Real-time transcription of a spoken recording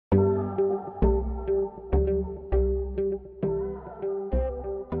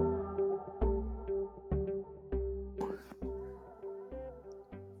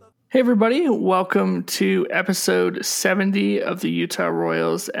Hey, everybody, welcome to episode 70 of the Utah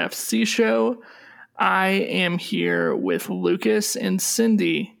Royals FC show. I am here with Lucas and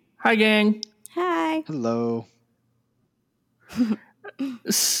Cindy. Hi, gang. Hi. Hello.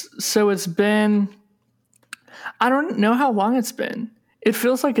 So it's been, I don't know how long it's been. It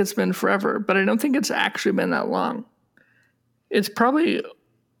feels like it's been forever, but I don't think it's actually been that long. We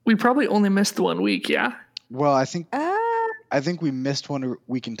probably only missed 1 week, yeah? Well, I think we missed 1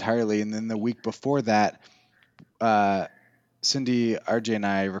 week entirely, and then the week before that, Cindy, RJ, and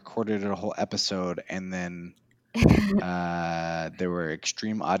I recorded a whole episode, and then there were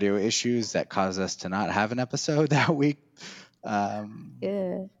extreme audio issues that caused us to not have an episode that week.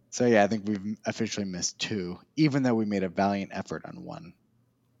 Yeah. So yeah, I think we've officially missed 2, even though we made a valiant effort on 1.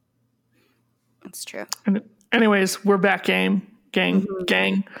 That's true. Anyways, we're back, gang.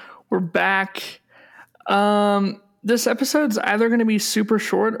 We're back. This episode's either going to be super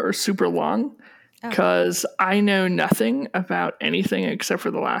short or super long because I know nothing about anything except for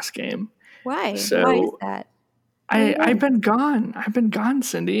the last game. Why? So Why is that? I've been gone,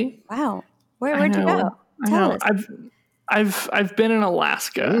 Cindy. Wow. Where'd you go? Tell us. I've been in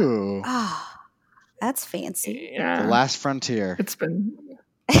Alaska. Ooh. Oh, that's fancy. Yeah. The last frontier. It's been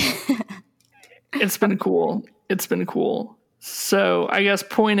cool. It's been cool. So I guess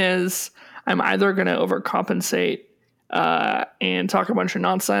point is I'm either going to overcompensate and talk a bunch of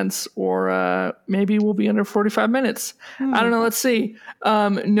nonsense, or maybe we'll be under 45 minutes. I don't know. Let's see.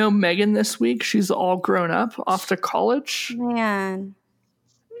 No Megan this week. She's all grown up, off to college. Man,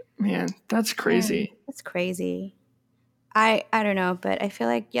 that's crazy. That's crazy. I don't know, but I feel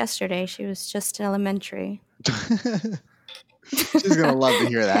like yesterday she was just in elementary. She's gonna love to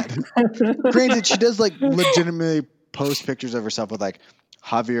hear that. Granted, she does like legitimately post pictures of herself with like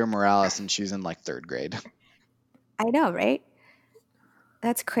Javier Morales, and she's in like 3rd grade. I know, right?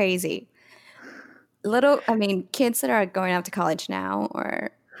 That's crazy. Kids that are going up to college now or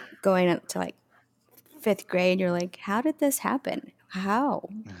going up to like 5th grade, you're like, how did this happen? How?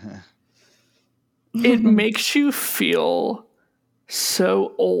 It makes you feel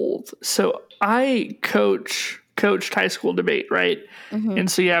so old. So I coached high school debate, right? Mm-hmm.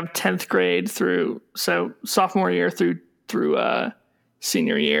 And so you have 10th grade through sophomore year through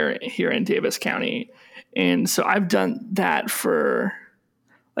senior year here in Davis County. And so I've done that for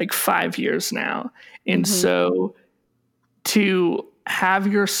like 5 years now. And so to have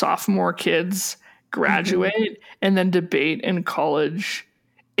your sophomore kids graduate and then debate in college,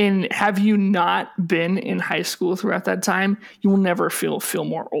 and have you not been in high school throughout that time, you will never feel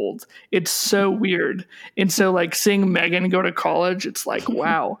more old. It's so weird. And so like seeing Megan go to college, it's like,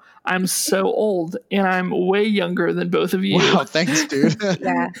 wow, I'm so old and I'm way younger than both of you. Wow, thanks, dude.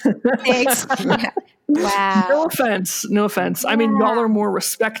 Yeah. Thanks. Yeah. Wow. No offense. I mean, y'all are more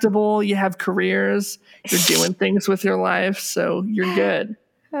respectable. You have careers. You're doing things with your life. So you're good.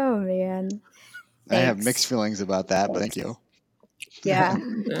 Oh, man. I have mixed feelings about that, but thank you. Yeah.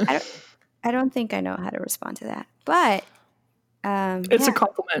 I don't think I know how to respond to that. But it's a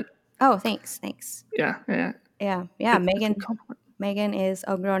compliment. Oh, thanks. Yeah. Megan is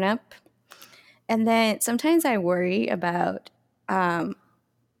all grown up. And then sometimes I worry about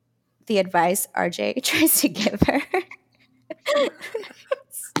the advice RJ tries to give her.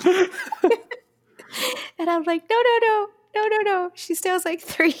 And I'm like, no. She still has like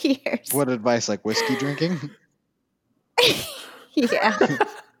 3 years. What advice? Like whiskey drinking? Yeah.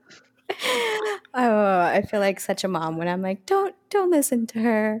 Oh, I feel like such a mom when I'm like, don't listen to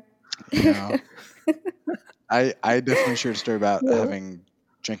her. No. I definitely shared a story about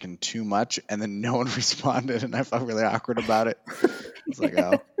drinking too much, and then no one responded, and I felt really awkward about it. It's like,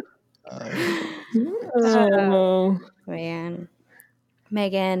 oh man.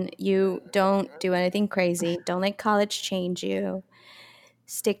 Megan, you don't do anything crazy. Don't let college change you.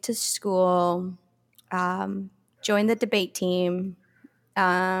 Stick to school. Join the debate team.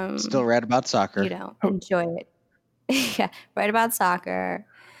 Still rad about soccer. Enjoy it. Yeah, right about soccer.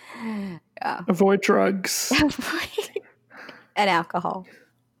 Avoid drugs. And alcohol.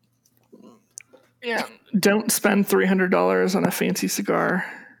 Yeah. Don't spend $300 on a fancy cigar.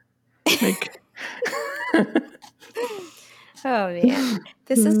 Oh, man.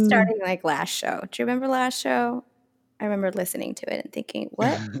 This is starting like last show. Do you remember last show? I remember listening to it and thinking,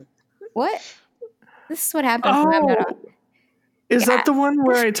 what? What? This is what happens when I'm not on. Is that the one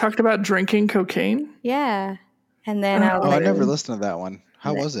where I talked about drinking cocaine? Yeah. And then I never listened to that one.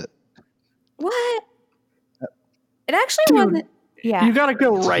 How was it? What? It actually wasn't. Yeah. You got to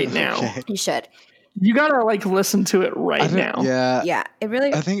go right now. Okay. You should. You got to like listen to it right now. Yeah. Yeah. It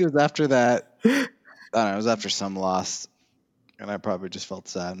really. I think it was after that. I don't know. It was after some loss and I probably just felt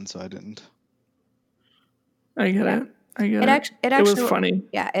sad, and so I didn't. I get Yeah. it. I get It it. actually, It was funny.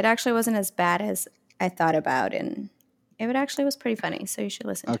 Yeah, it actually wasn't as bad as I thought about, and it actually was pretty funny. So you should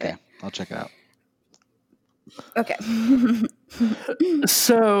listen to Okay, it. I'll check it out. Okay.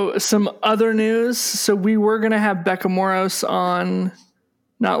 So some other news. So we were gonna have Becca Moros on,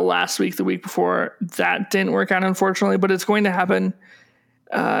 not last week, the week before. That didn't work out, unfortunately, but it's going to happen.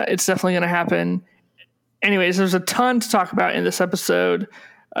 It's definitely going to happen. Anyways, there's a ton to talk about in this episode.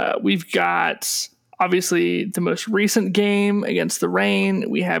 We've got obviously the most recent game against the Reign.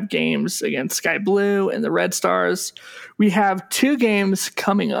 We have games against Sky Blue and the Red Stars. We have 2 games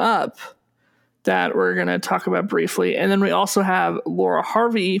coming up that we're going to talk about briefly. And then we also have Laura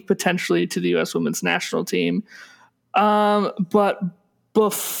Harvey potentially to the U.S. women's national team. But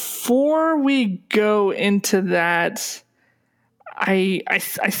before we go into that, I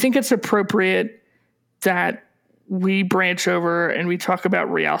think it's appropriate that we branch over and we talk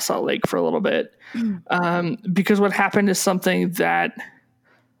about Real Salt Lake for a little bit, because what happened is something that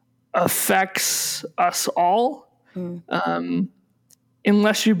affects us all.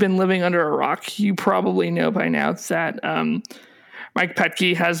 Unless you've been living under a rock, you probably know by now that Mike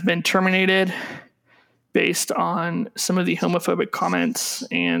Petke has been terminated based on some of the homophobic comments,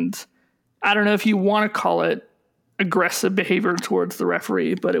 and I don't know if you want to call it aggressive behavior towards the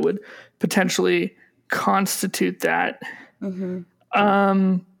referee, but it would potentially constitute that. So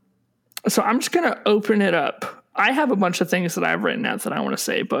I'm just going to open it up. I have a bunch of things that I've written out that I want to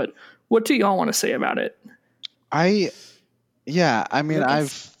say, but what do y'all want to say about it? I mean,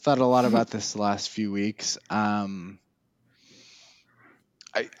 I've thought a lot about this the last few weeks.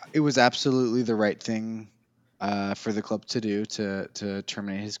 It was absolutely the right thing for the club to do to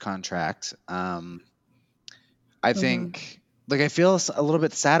terminate his contract. I think, like, I feel a little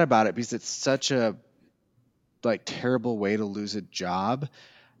bit sad about it because it's such a terrible way to lose a job.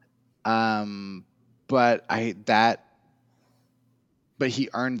 But he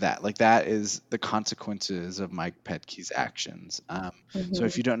earned that. Like, that is the consequences of Mike Petke's actions. So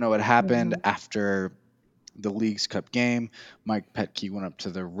if you don't know what happened after the Leagues Cup game, Mike Petke went up to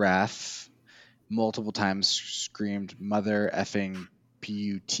the ref multiple times, screamed "mother effing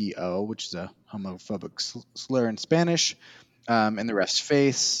puto," which is a homophobic slur in Spanish, in the ref's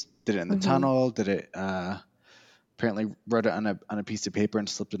face. Did it in the tunnel. Did it? Apparently wrote it on a piece of paper and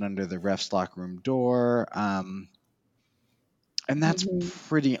slipped it under the ref's locker room door. And that's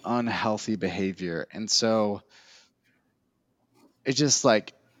pretty unhealthy behavior. And so it just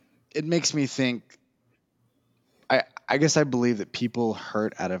it makes me think. I guess I believe that people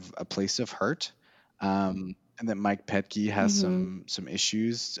hurt out of a place of hurt, and that Mike Petke has some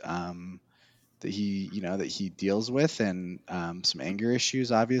issues that he deals with, and some anger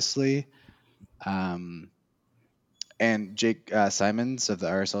issues, obviously. And Jake Simons of the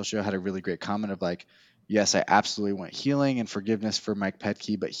RSL show had a really great comment of yes, I absolutely want healing and forgiveness for Mike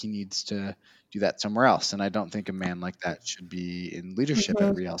Petke, but he needs to do that somewhere else. And I don't think a man like that should be in leadership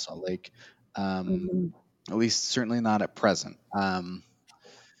at Real Salt Lake. At least certainly not at present. And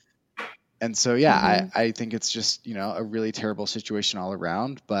so, I think it's just, a really terrible situation all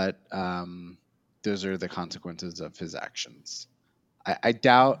around, but those are the consequences of his actions. I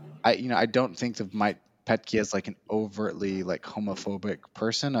don't think of Mike Petke as an overtly homophobic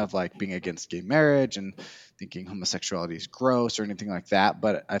person of being against gay marriage and thinking homosexuality is gross or anything like that.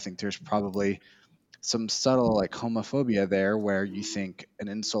 But I think there's probably some subtle homophobia there where you think an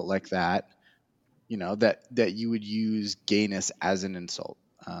insult like that, that you would use gayness as an insult.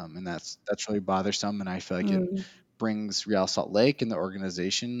 And that's really bothersome. And I feel like it brings Real Salt Lake and the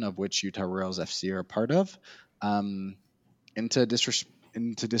organization of which Utah Royals FC are a part of, into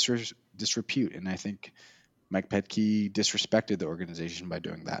disrepute. And I think Mike Petke disrespected the organization by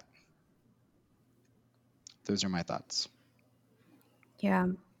doing that. Those are my thoughts. Yeah.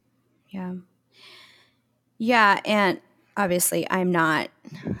 And obviously I'm not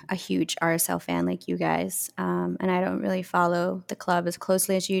a huge RSL fan like you guys. And I don't really follow the club as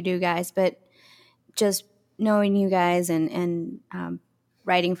closely as you do guys, but just knowing you guys and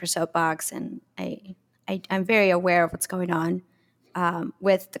writing for Soapbox, and I'm very aware of what's going on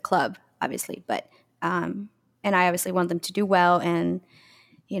with the club, obviously, but and I obviously want them to do well. And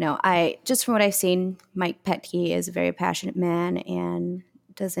I just from what I've seen, Mike Petke is a very passionate man and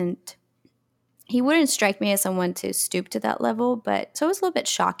he wouldn't strike me as someone to stoop to that level, but so it was a little bit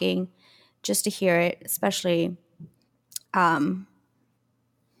shocking just to hear it, especially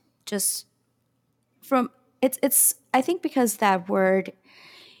just from it's I think because that word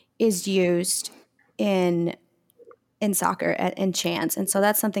is used in soccer in chants, and so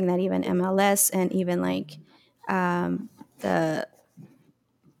that's something that even MLS and even the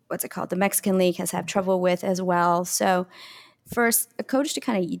the Mexican League has had trouble with as well. So first, a coach to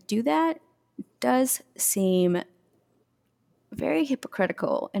kind of do that does seem very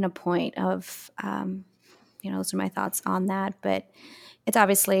hypocritical in a point of, those are my thoughts on that. But it's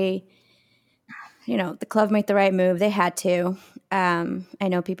obviously, the club made the right move. They had to. I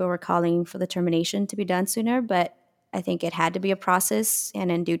know people were calling for the termination to be done sooner, but I think it had to be a process, and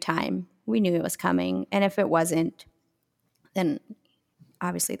in due time. We knew it was coming. And if it wasn't, then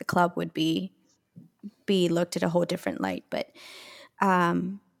obviously the club would be looked at a whole different light. But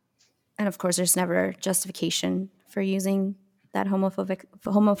and of course, there's never justification for using that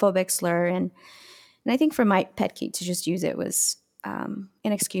homophobic slur. And I think for Mike Petke to just use it was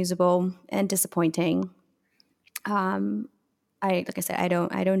inexcusable and disappointing. Like I said, I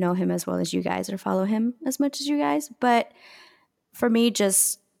don't know him as well as you guys or follow him as much as you guys. But for me,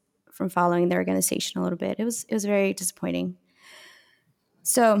 just from following the organization a little bit, it was very disappointing.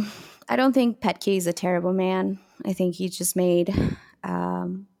 So I don't think Petke is a terrible man. I think he just made, he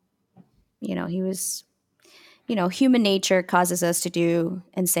was, human nature causes us to do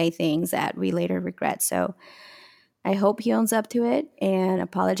and say things that we later regret. So I hope he owns up to it and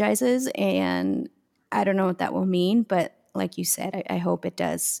apologizes. And I don't know what that will mean, but like you said, I hope it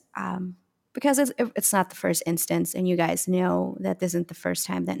does. Because it's not the first instance, and you guys know that this isn't the first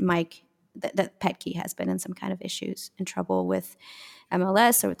time that that Petke has been in some kind of issues and trouble with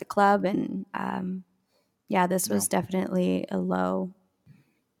MLS or with the club. And this was definitely a low.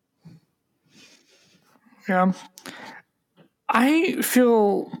 Yeah. I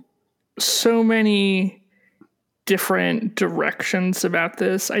feel so many different directions about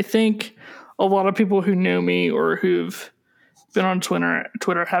this. I think a lot of people who know me or who've been on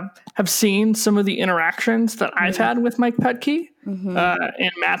Twitter have seen some of the interactions that I've had with Mike Petke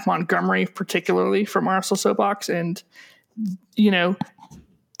and Matt Montgomery, particularly from RSL Soapbox. And,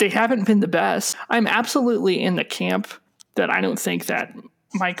 they haven't been the best. I'm absolutely in the camp that I don't think that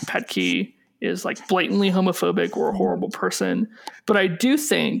Mike Petke is like blatantly homophobic or a horrible person. But I do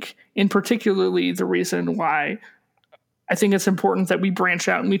think, in particularly, the reason why I think it's important that we branch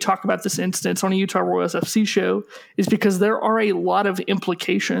out and we talk about this instance on a Utah Royals FC show is because there are a lot of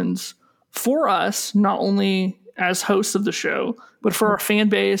implications for us, not only as hosts of the show, but for our fan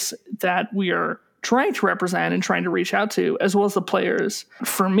base that we are trying to represent and trying to reach out to, as well as the players.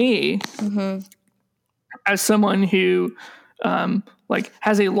 For me, as someone who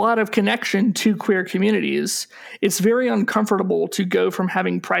has a lot of connection to queer communities, it's very uncomfortable to go from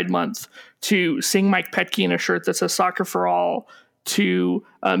having Pride Month to seeing Mike Petke in a shirt that says Soccer for All to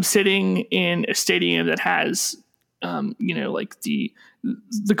sitting in a stadium that has, the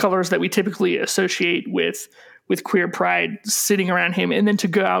colors that we typically associate with queer pride sitting around him, and then to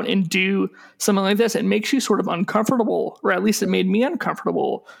go out and do something like this. It makes you sort of uncomfortable, or at least it made me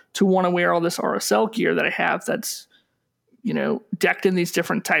uncomfortable to want to wear all this RSL gear that I have that's, decked in these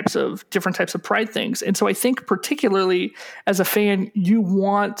different types of pride things. And so I think particularly as a fan, you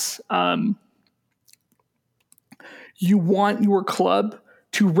want your club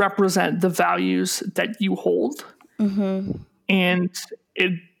to represent the values that you hold. And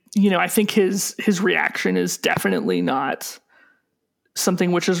I think his reaction is definitely not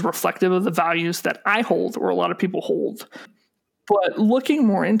something which is reflective of the values that I hold or a lot of people hold. But looking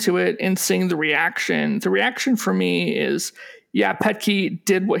more into it and seeing the reaction for me is, Petke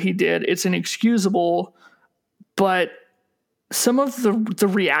did what he did. It's inexcusable, but some of the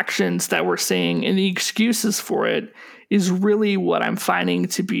reactions that we're seeing and the excuses for it is really what I'm finding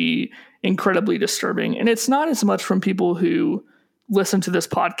to be incredibly disturbing. And it's not as much from people who listen to this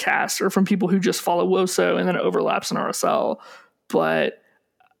podcast or from people who just follow WOSO and then it overlaps in RSL, but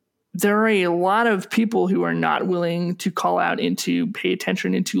there are a lot of people who are not willing to call out and to pay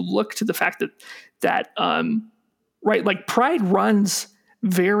attention and to look to the fact that Pride runs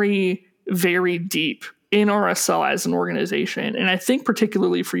very, very deep in RSL as an organization. And I think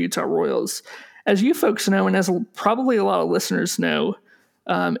particularly for Utah Royals, as you folks know, and as probably a lot of listeners know,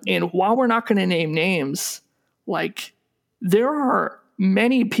 and while we're not going to name names, there are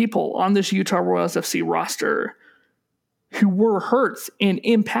many people on this Utah Royals FC roster who were hurt and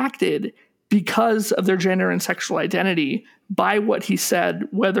impacted because of their gender and sexual identity by what he said,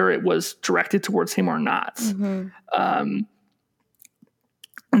 whether it was directed towards him or not. And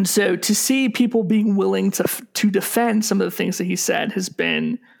so to see people being willing to defend some of the things that he said has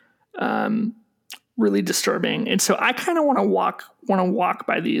been really disturbing. And so I kind of want to walk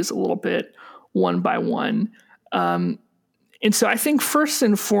by these a little bit one by one. And so I think first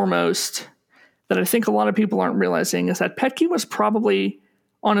and foremost that I think a lot of people aren't realizing is that Petke was probably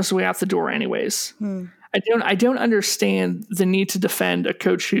on his way out the door anyways. I don't understand the need to defend a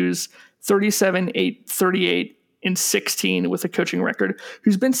coach who's 37, 8, 38, and 16 with a coaching record,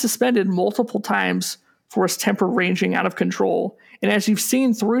 who's been suspended multiple times for his temper ranging out of control. And as you've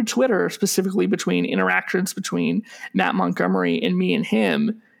seen through Twitter, specifically between interactions between Matt Montgomery and me and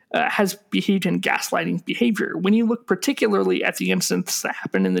him, has behaved in gaslighting behavior. When you look particularly at the instance that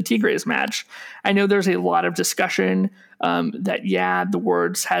happened in the Tigres match, I know there's a lot of discussion that, the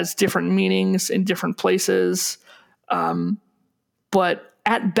words has different meanings in different places. But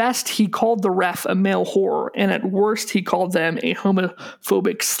at best, he called the ref a male whore, and at worst, he called them a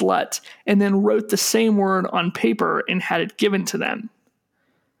homophobic slut, and then wrote the same word on paper and had it given to them.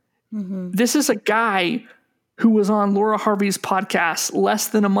 Mm-hmm. This is a guy who was on Laura Harvey's podcast less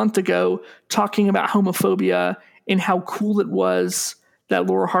than a month ago talking about homophobia and how cool it was that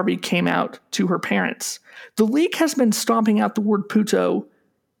Laura Harvey came out to her parents. The league has been stomping out the word puto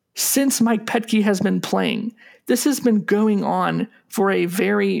since Mike Petke has been playing. This has been going on for a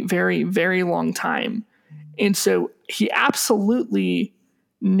very, very, very long time. And so he absolutely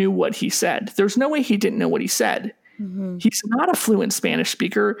knew what he said. There's no way he didn't know what he said. Mm-hmm. He's not a fluent Spanish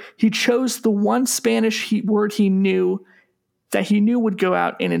speaker. He chose the one Spanish word he knew that he knew would go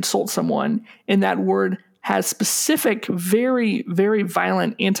out and insult someone. And that word has specific, very, very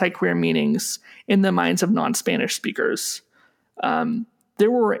violent anti-queer meanings in the minds of non-Spanish speakers. There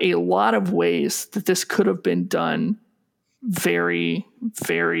were a lot of ways that this could have been done very,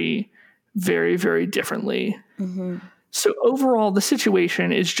 very, very, very differently. Mm-hmm. So overall, the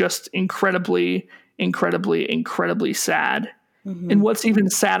situation is just incredibly, incredibly, incredibly sad. Mm-hmm. And what's even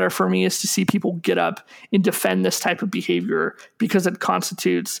sadder for me is to see people get up and defend this type of behavior because it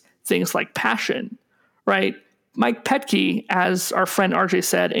constitutes things like passion, right? Mike Petke, as our friend RJ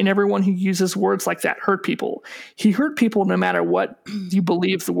said, and everyone who uses words like that hurt people. He hurt people no matter what you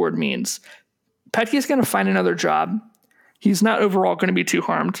believe the word means. Petke is going to find another job. He's not overall going to be too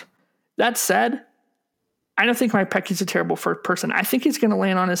harmed. That said, I don't think Mike Petke's a terrible person. I think he's going to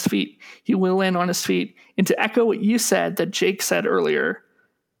land on his feet. He will land on his feet. And to echo what you said, that Jake said earlier,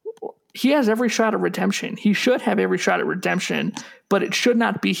 he has every shot at redemption. He should have every shot at redemption, but it should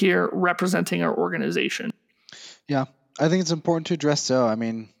not be here representing our organization. Yeah, I think it's important to address, though. I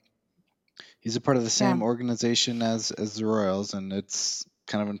mean, he's a part of the same organization as the Royals, and it's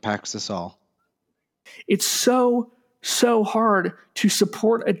kind of impacts us all. It's so hard to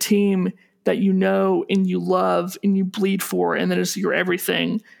support a team that you know and you love and you bleed for and that is your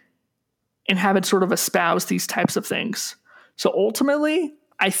everything, and have it sort of espouse these types of things. So ultimately,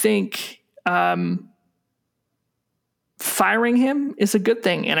 I think firing him is a good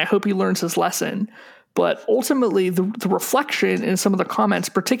thing, and I hope he learns his lesson. But ultimately, the reflection in some of the comments,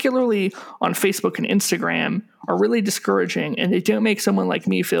 particularly on Facebook and Instagram, are really discouraging, and they don't make someone like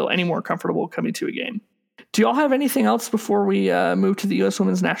me feel any more comfortable coming to a game. Do y'all have anything else before we move to the U.S.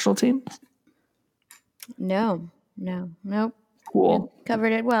 Women's National Team? Nope. Cool. You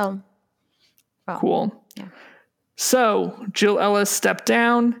covered it well. Cool. Yeah. So Jill Ellis stepped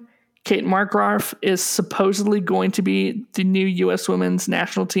down. Kate Markgraf is supposedly going to be the new U.S. Women's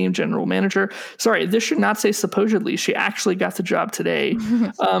National Team general manager. Sorry, this should not say supposedly. She actually got the job today.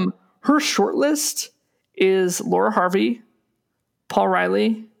 Her shortlist is Laura Harvey, Paul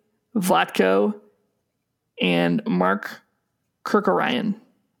Riley, Vlatko, and Mark Kirkorian.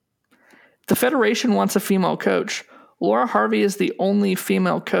 The Federation wants a female coach. Laura Harvey is the only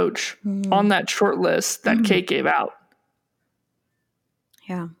female coach on that shortlist that Kate gave out.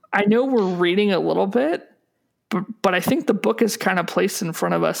 Yeah. I know we're reading a little bit, but I think the book is kind of placed in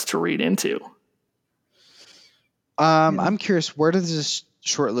front of us to read into. I'm curious, where does this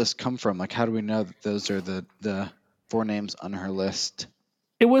short list come from? Like, how do we know that those are the 4 names on her list?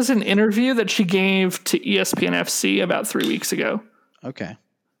 It was an interview that she gave to ESPN FC about 3 weeks ago. Okay.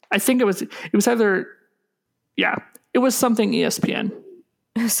 I think it was either, it was something ESPN.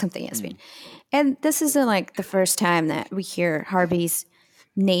 It was something ESPN. And this isn't like the first time that we hear Harvey's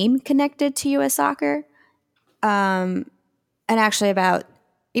name connected to U.S. soccer. And actually about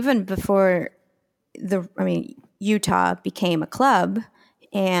even before Utah became a club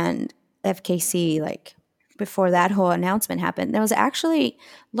and FKC, like before that whole announcement happened, there was actually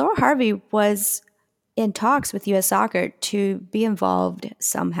Laura Harvey was in talks with U.S. soccer to be involved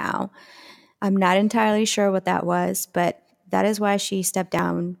somehow. I'm not entirely sure what that was, but that is why she stepped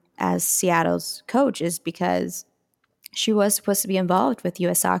down as Seattle's coach, is because she was supposed to be involved with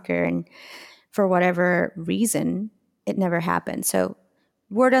U.S. soccer, and for whatever reason, it never happened. So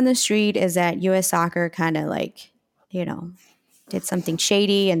word on the street is that U.S. soccer kind of did something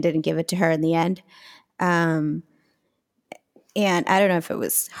shady and didn't give it to her in the end. And I don't know if it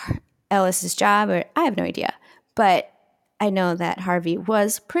was Ellis's job, or I have no idea. But I know that Harvey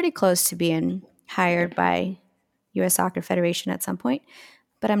was pretty close to being hired by U.S. Soccer Federation at some point,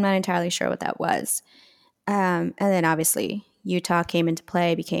 but I'm not entirely sure what that was. And then obviously Utah came into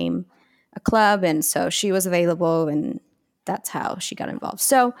play, became a club, and so she was available, and that's how she got involved.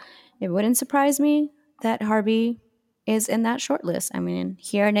 So it wouldn't surprise me that Harvey is in that short list. I mean,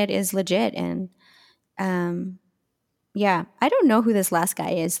 hearing it is legit, and yeah, I don't know who this last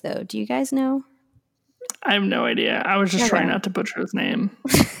guy is, though. Do you guys know? I have no idea. I was just trying not to butcher his name.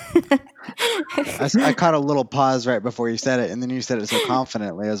 I caught a little pause right before you said it, and then you said it so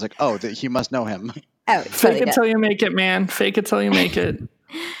confidently. I was like, "Oh, he must know him." Oh, fake it till you make it, man. Fake it till you make it.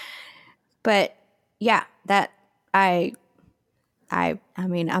 But yeah, that I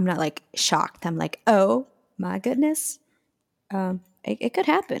mean, I'm not like shocked. I'm like, oh my goodness, it could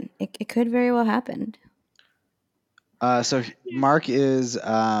happen. It could very well happen. So Mark is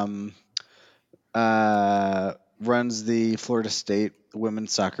runs the Florida State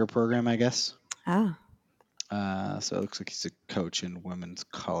women's soccer program, I guess. Oh. So it looks like he's a coach in women's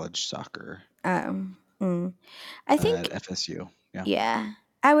college soccer. I think at FSU. Yeah. Yeah.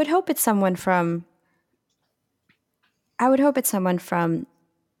 I would hope it's someone from the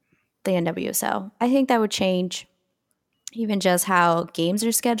NWSL. I think that would change even just how games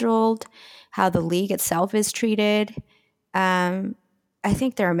are scheduled, how the league itself is treated. I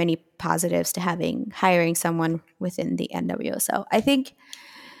think there are many positives to hiring someone within the NWSL. I think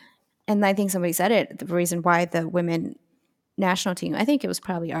somebody said it, the reason why the women national team, I think it was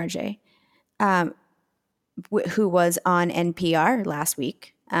probably RJ, who was on NPR last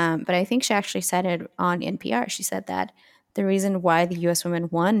week. But I think she actually said it on NPR. She said that the reason why the U.S. women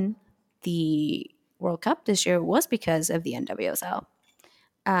won the World Cup this year was because of the NWSL.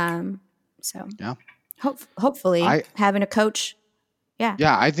 So yeah, hopefully having a coach. Yeah.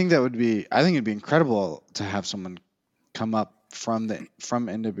 Yeah, I think it'd be incredible to have someone come up from the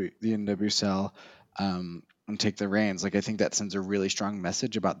NWSL and take the reins. Like, I think that sends a really strong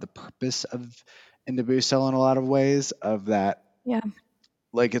message about the purpose of NWSL in a lot of ways, of that. Yeah.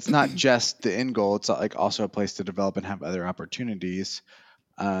 Like, it's not just the end goal, it's like also a place to develop and have other opportunities.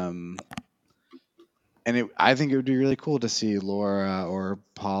 And I think it would be really cool to see Laura or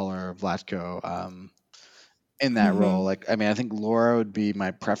Paul or Vlatko in that role. Like, I mean, I think Laura would be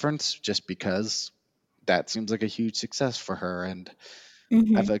my preference just because that seems like a huge success for her, and I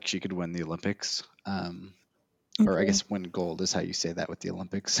feel like she could win the Olympics. Or I guess win gold is how you say that with the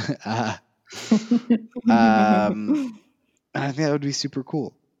Olympics. And I think that would be super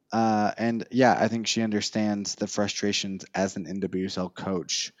cool. And yeah, I think she understands the frustrations as an NWSL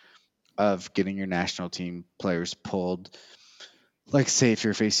coach of getting your national team players pulled. Like, say if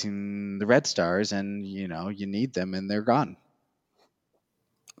you're facing the Red Stars and you need them and they're gone.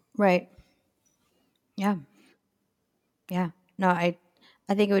 Right. Yeah. Yeah. No, I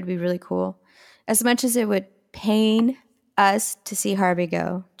think it would be really cool. As much as it would pain us to see Harvey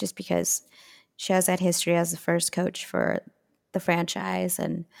go, just because she has that history as the first coach for the franchise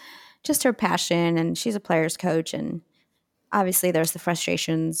and just her passion, and she's a player's coach, and obviously there's the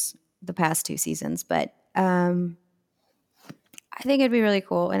frustrations the past 2 seasons, but I think it'd be really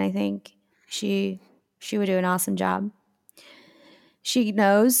cool, and I think she would do an awesome job. She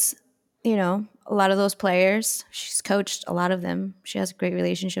knows, a lot of those players. She's coached a lot of them. She has great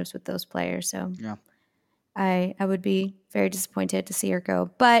relationships with those players. So yeah, I would be very disappointed to see her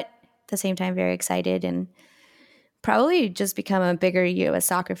go, but at the same time, very excited and probably just become a bigger U.S.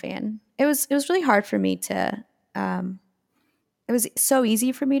 soccer fan. It was really hard for me to. It was so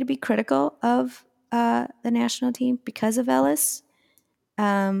easy for me to be critical of the national team because of Ellis,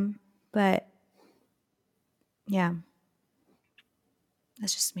 but yeah,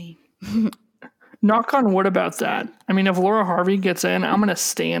 that's just me. Knock on wood about that. I mean, if Laura Harvey gets in, I'm going to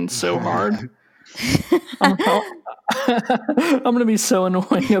stand so hard. I'm going to be so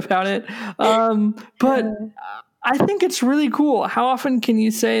annoying about it. But I think it's really cool. How often can you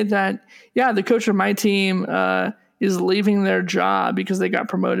say that, yeah, the coach of my team is leaving their job because they got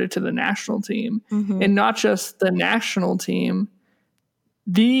promoted to the national team? And not just the national team,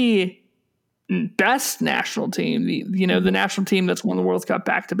 the best national team, the national team that's won the World Cup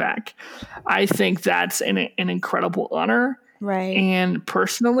back-to-back. I think that's an incredible honor. Right. And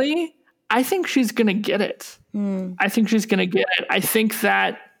personally, I think she's going to get it. I think she's going to get it. I think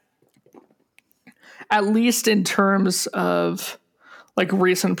that at least in terms of like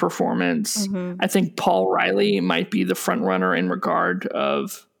recent performance, I think Paul Riley might be the front runner in regard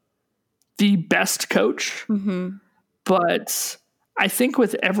of the best coach. But I think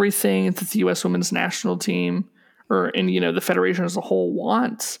with everything that the U.S. women's national team and the federation as a whole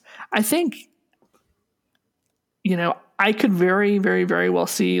wants, I think I could very, very, very well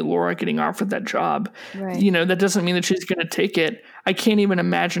see Laura getting offered that job. Right. That doesn't mean that she's going to take it. I can't even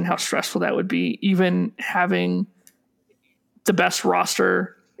imagine how stressful that would be, even having the best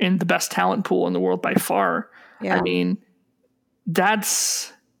roster and the best talent pool in the world by far. Yeah. I mean,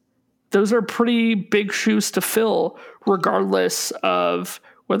 those are pretty big shoes to fill, regardless of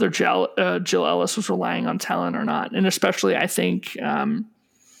whether Jill Ellis was relying on talent or not. And especially, I think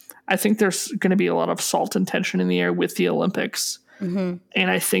there's going to be a lot of salt and tension in the air with the Olympics. Mm-hmm.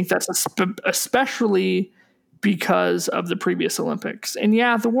 And I think that's especially because of the previous Olympics. And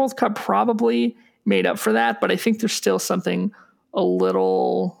yeah, the World Cup probably made up for that, but I think there's still something a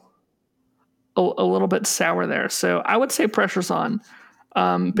little bit sour there. So I would say pressure's on.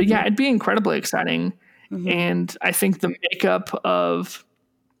 But yeah, it'd be incredibly exciting. Mm-hmm. And I think the makeup of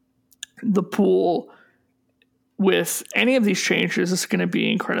the pool with any of these changes is going to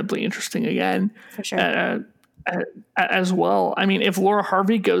be incredibly interesting again. For sure. As well. I mean, if Laura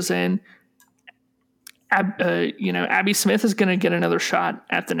Harvey goes in, Abby Smith is going to get another shot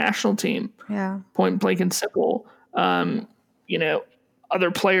at the national team. Yeah. Point blank and simple. Other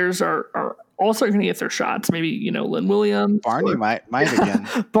players are also going to get their shots. Maybe, Lynn Williams. Barney might again.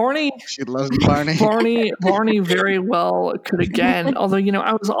 Barney. She loves Barney. Barney very well could again. Although,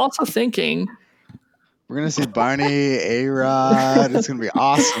 I was also thinking. We're going to see Barney, A-Rod. It's going to be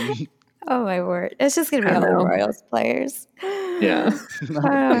awesome. Oh, my word. It's just going to be all the Royals players. Yeah.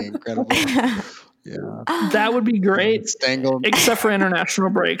 That would be incredible. Yeah. That would be great. Stengel. Except for international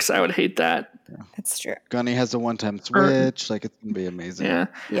breaks. I would hate that. That's true. Gunny has a one-time switch. It's going to be amazing. Yeah.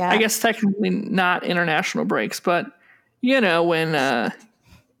 I guess technically not international breaks, but, when the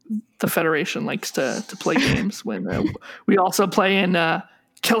Federation likes to play games, when we also play in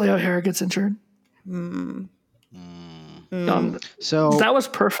Kelly O'Hara gets injured. So that was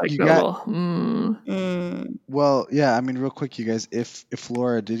perfect. Well, yeah. I mean, real quick, you guys. If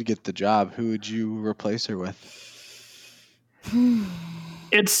Laura did get the job, who would you replace her with?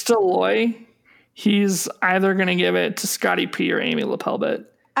 It's still Loy. He's either going to give it to Scotty P or Amy LaPelbet.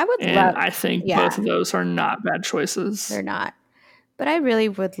 I think both of those are not bad choices. They're not, but I really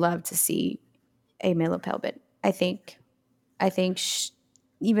would love to see Amy LaPelbet. I think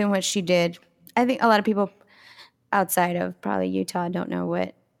even what she did. I think a lot of people outside of probably Utah don't know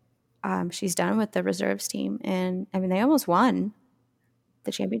what she's done with the reserves team. And I mean, they almost won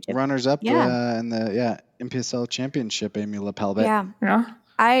the championship. Runners up in the MPSL championship, Amy LaPelbet. Yeah.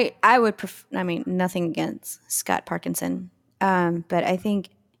 I would nothing against Scott Parkinson. But I think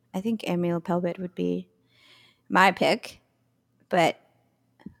Amy LaPelbet would be my pick. But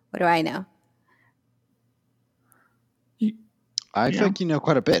what do I know? I feel like you know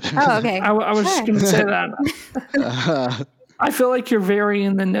quite a bit. Oh, okay. I was just going to say that. I feel like you're very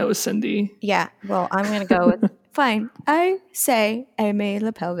in the know, Cindy. Yeah. Well, I'm going to go with fine. I say Amy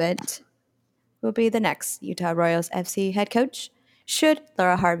LaPelbet will be the next Utah Royals FC head coach should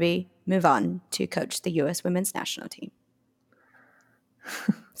Laura Harvey move on to coach the U.S. women's national team.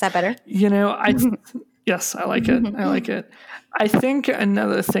 Is that better? Yes, I like it. I like it. I think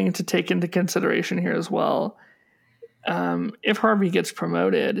another thing to take into consideration here as well, if Harvey gets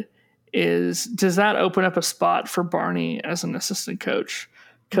promoted, does that open up a spot for Barney as an assistant coach?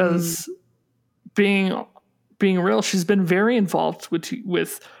 Because being real, she's been very involved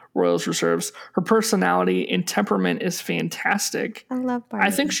with Royals reserves. Her personality and temperament is fantastic. I love Barney.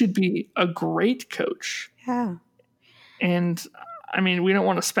 I think she'd be a great coach. Yeah. And I mean, we don't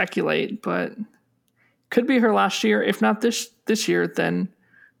want to speculate, but could be her last year. If not this year, then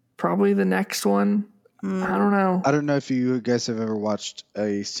probably the next one. I don't know. I don't know if you guys have ever watched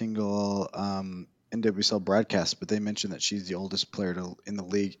a single NWSL broadcast, but they mentioned that she's the oldest player in the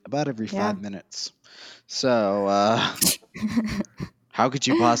league about every 5 minutes. So how could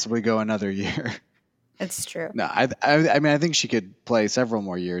you possibly go another year? It's true. No, I mean, I think she could play several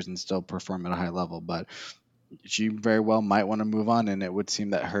more years and still perform at a high level, but she very well might want to move on, and it would seem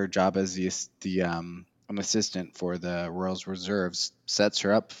that her job as an assistant for the Royals reserves sets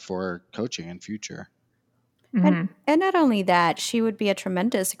her up for coaching in future. And not only that, she would be a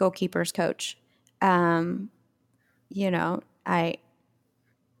tremendous goalkeepers coach.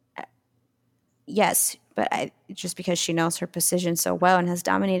 Yes, but just because she knows her position so well and has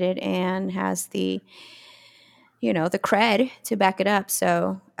dominated and has the cred to back it up.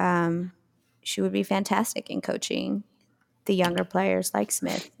 So she would be fantastic in coaching the younger players like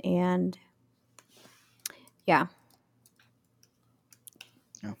Smith. And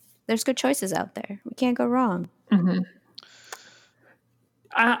there's good choices out there. We can't go wrong.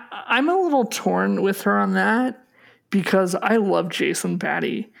 I'm a little torn with her on that because I love Jason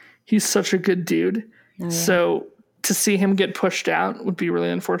Batty. He's such a good dude. Oh, yeah. So to see him get pushed out would be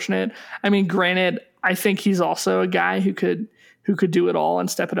really unfortunate. I mean, granted, I think he's also a guy who could do it all and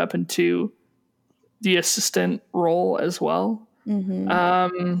step it up into the assistant role as well.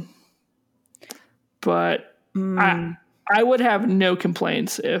 But I would have no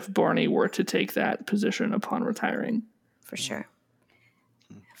complaints if Barney were to take that position upon retiring. For sure.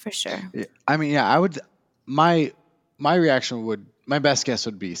 For sure. Yeah, I mean, yeah, I would. My reaction would. My best guess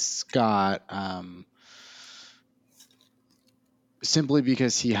would be Scott. Simply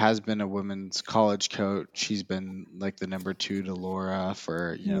because he has been a women's college coach. He's been like the number 2 to Laura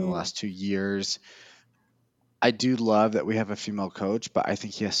for the last 2 years. I do love that we have a female coach, but I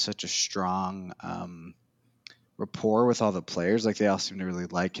think he has such a strong rapport with all the players. Like, they all seem to really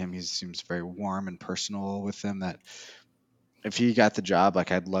like him. He seems very warm and personal with them. That if he got the job,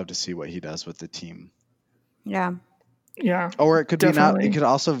 like, I'd love to see what he does with the team. Yeah. Yeah. Or it could definitely. it could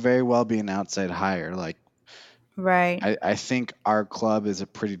also very well be an outside hire. Like, Right. I think our club is a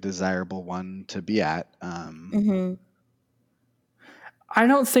pretty desirable one to be at. Mm-hmm. I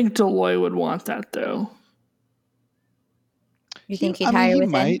don't think Deloy would want that, though. You think he'd hire he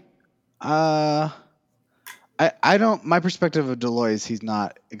within? might. I don't. My perspective of Deloy is he's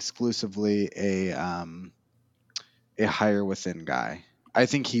not exclusively a hire within guy. I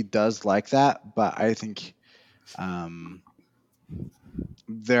think he does like that, but I think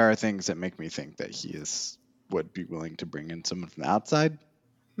there are things that make me think that he would be willing to bring in someone from the outside.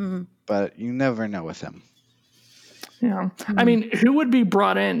 Mm-hmm. But you never know with him. Yeah. I mean, who would be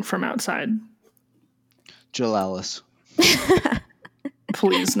brought in from outside? Jill Ellis.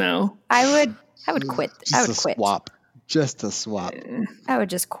 Please, no. I would quit. I would quit. Swap. Just a swap. I would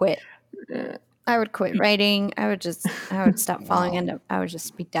just quit. I would quit writing. I would stop falling into. I would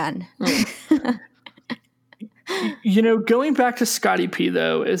just be done. Going back to Scotty P,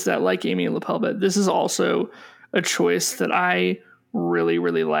 though, is that, like Amy LaPelbet, this is also a choice that I really,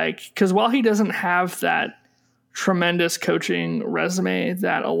 really like. Because while he doesn't have that tremendous coaching resume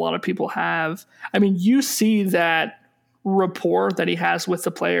that a lot of people have, I mean, you see that rapport that he has with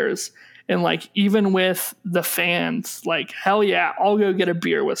the players. And, like, even with the fans, like, hell yeah, I'll go get a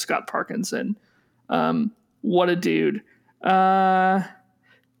beer with Scott Parkinson. What a dude.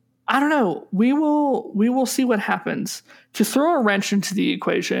 I don't know. We will see what happens. To throw a wrench into the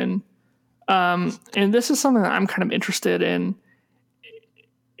equation, and this is something that I'm kind of interested in,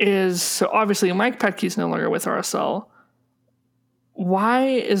 is so obviously Mike Petke's no longer with RSL. Why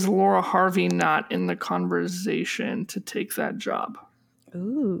is Laura Harvey not in the conversation to take that job?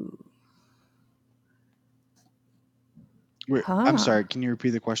 Ooh. Wait, I'm sorry. Can you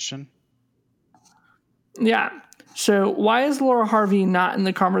repeat the question? Yeah. So why is Laura Harvey not in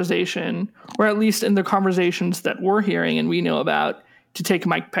the conversation, or at least in the conversations that we're hearing and we know about, to take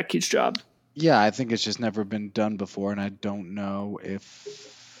Mike Petke's job? Yeah, I think it's just never been done before, and I don't know if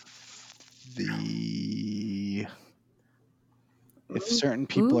certain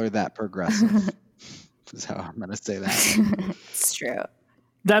people are that progressive. Is how I'm going to say that. It's true.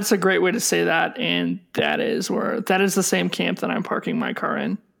 That's a great way to say that, and that is the same camp that I'm parking my car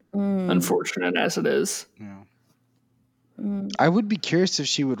in. Unfortunate as it is. Yeah. I would be curious if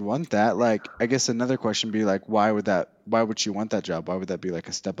she would want that. Like, I guess another question would be like, why would she want that job? Why would that be like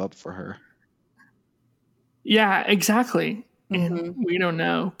a step up for her? Yeah, exactly. And we don't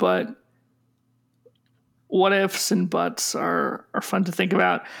know, but what ifs and buts are fun to think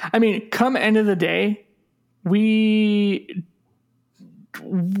about. I mean, come end of the day, we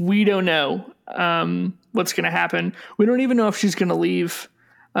don't know what's going to happen. We don't even know if she's going to leave.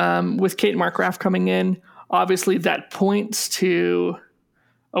 With Kate Markgraf coming in, obviously that points to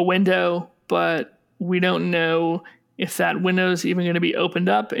a window, but we don't know if that window is even going to be opened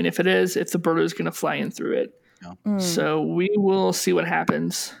up, and if it is, if the bird is going to fly in through it. No. So we will see what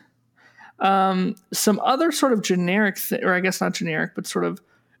happens. Some other sort of generic, or I guess not generic, but sort of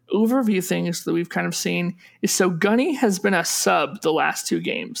overview things that we've kind of seen is, so Gunny has been a sub the last 2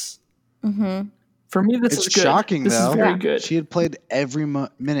 games. Mm-hmm. For me, this is good. Shocking, this though. is very good. She had played every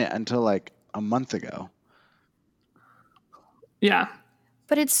minute until like a month ago. Yeah.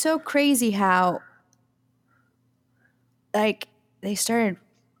 But it's so crazy how, like, they started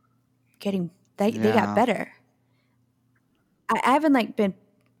getting, they got better. I haven't been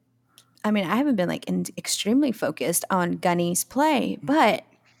extremely focused on Gunny's play, but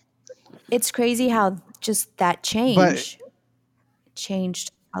it's crazy how just that changed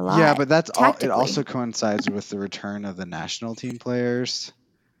a lot. Yeah, but that's all. Tactically. It also coincides with the return of the national team players.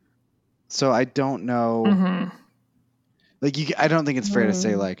 So I don't know. Mm-hmm. Like, I don't think it's fair to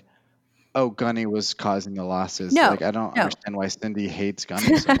say like Oh, Gunny was causing the losses. No, Like, I don't no. understand why Cindy hates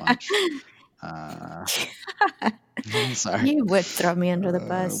Gunny so much. Sorry. You would throw me under the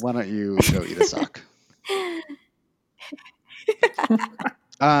bus. Why don't you go eat a sock?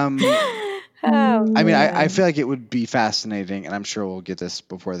 Oh, I mean, I man. feel like it would be fascinating, and I'm sure we'll get this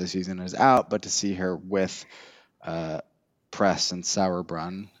before the season is out, but to see her with Press and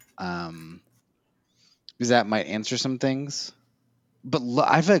Sauerbrunn, because that might answer some things. But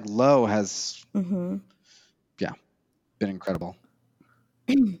I feel like Lowe has, been incredible.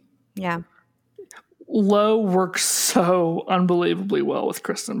 Yeah. Lowe works so unbelievably well with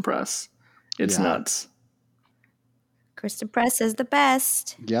Kristen Press. It's Yeah. nuts. Kristen Press is the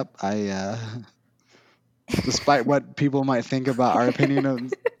best. Yep, despite what people might think about our opinion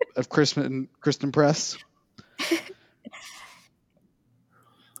of Kristen Press. Oh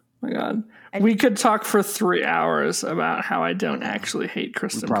my God. We could talk for 3 hours about how I don't actually hate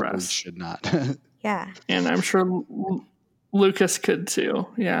Kristen We probably Press. should not. Yeah. And I'm sure Lucas could too.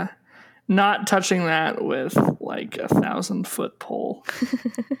 Yeah. Not touching that with like 1,000-foot pole.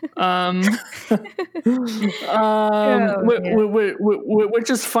 Which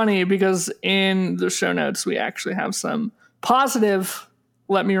is funny because in the show notes, we actually have some positive,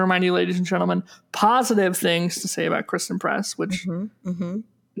 let me remind you, ladies and gentlemen, positive things to say about Kristen Press, which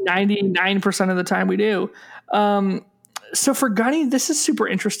 99% of the time we do. So for Gunny, this is super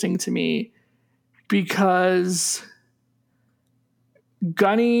interesting to me because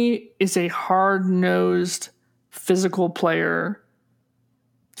Gunny is a hard-nosed physical player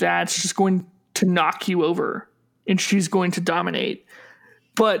that's just going to knock you over and she's going to dominate.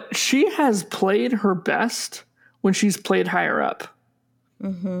 But she has played her best when she's played higher up.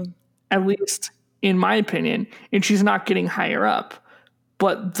 At least in my opinion, and she's not getting higher up.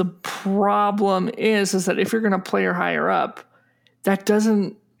 But the problem is that if you're going to play her higher up, that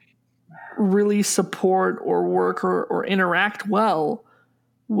doesn't really support or work or interact well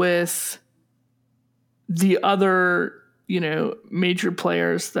with the other, major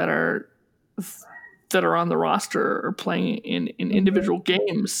players that are on the roster or playing in individual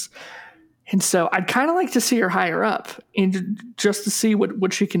games. And so I'd kind of like to see her higher up and just to see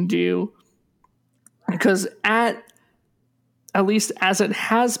what she can do. Because at least as it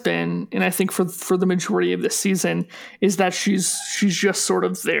has been, and I think for the majority of this season, is that she's just sort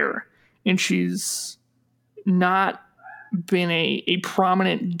of there. And she's not been a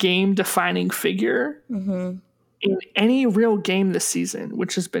prominent game-defining figure in any real game this season,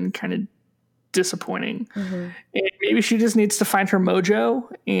 which has been kind of disappointing. And maybe she just needs to find her mojo,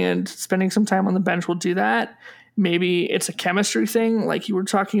 and spending some time on the bench will do that. Maybe it's a chemistry thing, like you were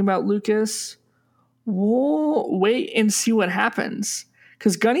talking about, Lucas. We'll wait and see what happens,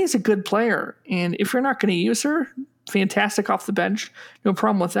 because Gunny is a good player, and if you're not going to use her, fantastic off the bench, no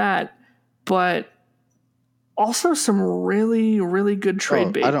problem with that. But also some really, really good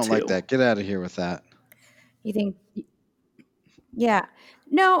trade bait. I don't like that. Get out of here with that. You think? Yeah.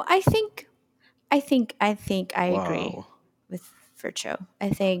 No, I think I agree with Vircho.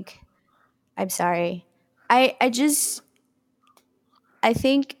 I'm sorry. I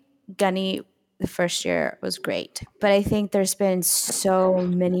think Gunny the first year was great, but I think there's been so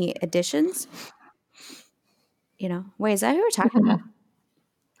many additions. Wait, is that who we're talking about?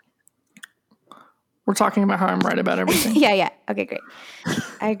 We're talking about how I'm right about everything. Yeah. Okay, great.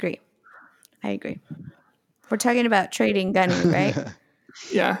 I agree. We're talking about trading Gunny, right?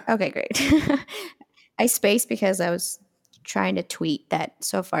 Yeah. Okay, great. I spaced because I was trying to tweet that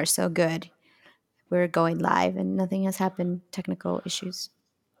so far so good. We're going live and nothing has happened. Technical issues.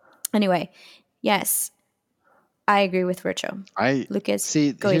 Anyway, yes, I agree with Vircho. Lucas,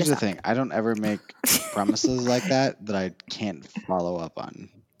 here's the thing. I don't ever make promises like that I can't follow up on.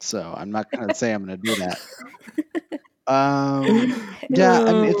 So I'm not going to say I'm going to do that. Yeah,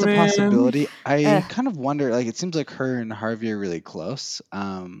 I mean, it's a possibility. I kind of wonder, like, it seems like her and Harvey are really close.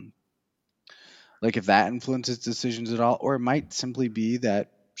 Like if that influences decisions at all, or it might simply be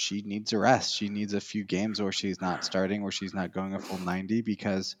that she needs a rest. She needs a few games where she's not starting, where she's not going a full 90,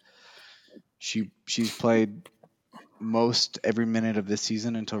 because she's played most every minute of this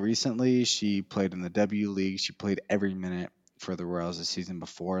season until recently. She played in the W League. She played every minute for the Royals the season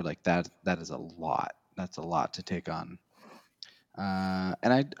before. Like that is a lot. That's a lot to take on.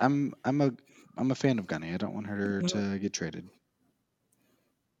 And I'm a fan of Gunny. I don't want her to get traded.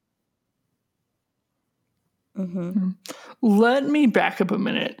 Let me back up a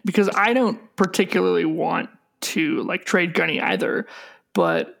minute, because I don't particularly want to trade Gunny either.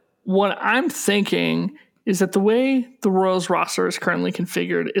 But what I'm thinking is that the way the Royals roster is currently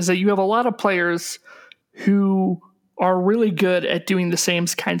configured is that you have a lot of players who are really good at doing the same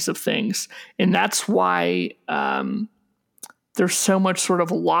kinds of things. And that's why there's so much sort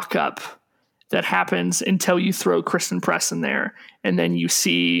of lockup that happens until you throw Kristen Press in there. And then you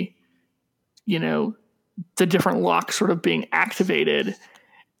see, the different locks sort of being activated.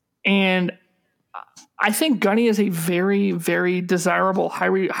 And I think Gunny is a very, very desirable,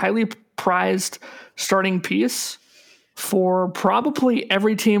 highly prized starting piece for probably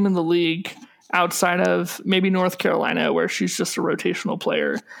every team in the league outside of maybe North Carolina, where she's just a rotational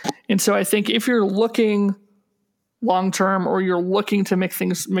player. And so I think if you're looking long term, or you're looking to mix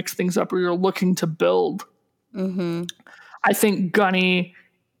things up, or you're looking to build, I think Gunny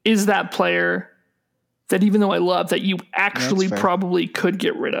is that player that, even though I love, that you actually probably could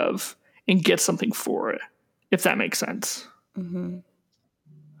get rid of and get something for it, if that makes sense.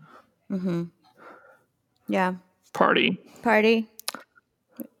 Yeah. Party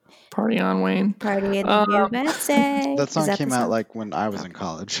on, Wayne. Party in the USA. That song came out like when I was in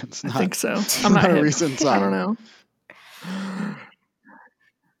college. It's not. I think so. I'm not a recent song. I don't know.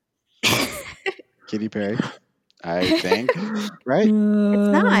 Katy Perry, I think. Right? It's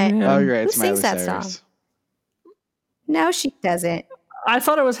not. Oh, you're right. It's Who Miley sings that Cyrus. song? No, she doesn't. I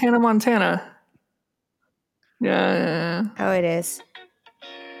thought it was Hannah Montana. Yeah. Oh, it is.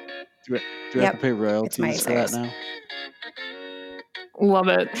 Do we have to pay royalties for that now? Love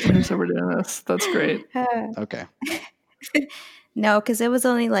it. Who's ever doing this? That's great. Okay. No, because it was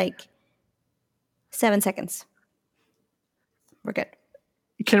only like 7 seconds. We're good.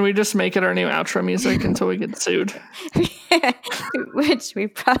 Can we just make it our new outro music until we get sued? Which we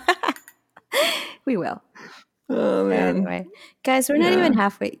probably we will. Oh, man. Anyway, guys, we're not even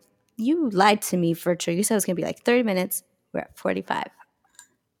halfway. You lied to me, Virtual. You said it was going to be like 30 minutes. We're at 45.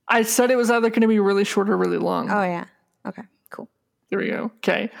 I said it was either going to be really short or really long. Oh, yeah. Okay, cool. There we go.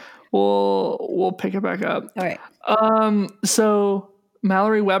 Okay. We'll pick it back up. All right. So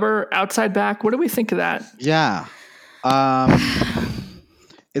Mallory Weber, outside back. What do we think of that? Yeah.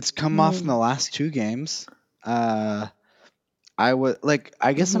 It's come off in the last 2 games. I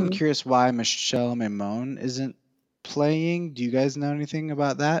guess I'm curious why Michelle Mamone isn't playing. Do you guys know anything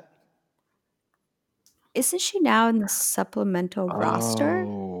about that? Isn't she now in the supplemental roster?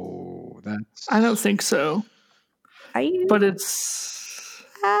 Oh, that's. I don't think so. Are you? But it's.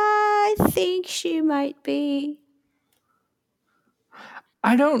 I think she might be.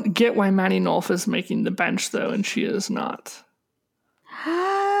 I don't get why Maddie Nolf is making the bench, though, and she is not.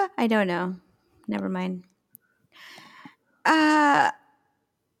 I don't know. Never mind.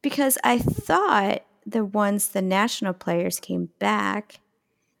 Because I thought the national players came back,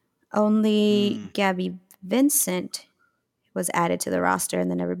 only Gabby Vincent was added to the roster, and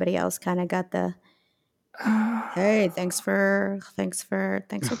then everybody else kind of got the hey, thanks for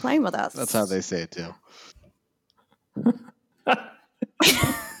playing with us. That's how they say it too.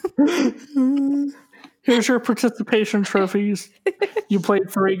 Here's your participation trophies. You played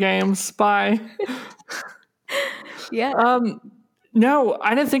 3 games. Bye. Yeah. No,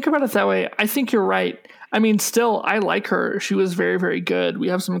 I didn't think about it that way. I think you're right. I mean, still, I like her. She was very, very good. We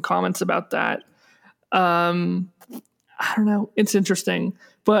have some comments about that. I don't know. It's interesting.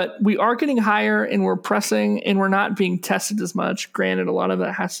 But we are getting higher, and we're pressing, and we're not being tested as much. Granted, a lot of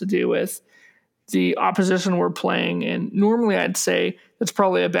that has to do with the opposition we're playing. And normally I'd say that's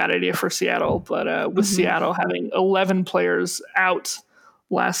probably a bad idea for Seattle. But with Seattle having 11 players out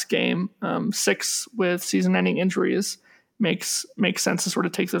last game, 6 with season-ending injuries, makes sense to sort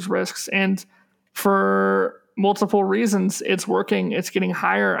of take those risks. And for multiple reasons, it's working. It's getting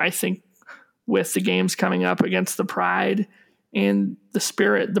higher, I think, with the games coming up against the Pride and the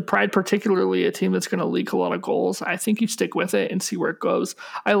Spirit. The Pride, particularly a team that's going to leak a lot of goals. I think you stick with it and see where it goes.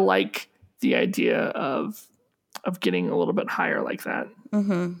 I like the idea of getting a little bit higher like that.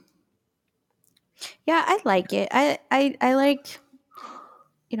 Yeah, I like it. I like,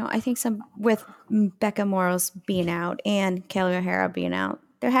 I think with Becca Morales being out and Kelly O'Hara being out,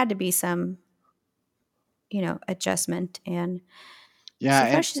 there had to be some, adjustment. And yeah,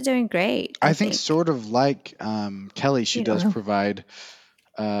 so far she's doing great. I think sort of like Kelly, she does provide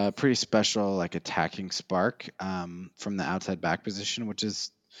a pretty special attacking spark from the outside back position, which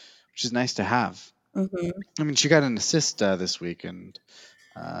is nice to have. I mean, she got an assist this week, and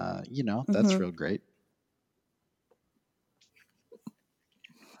that's real great.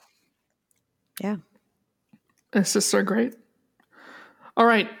 Yeah, assists are great. All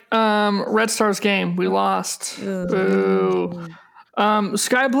right, Red Stars game, we lost. Boo.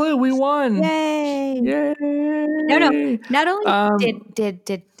 Sky Blue, we won. Yay! No. Not only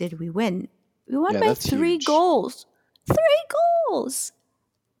did we win, we won by 3 goals. 3 goals.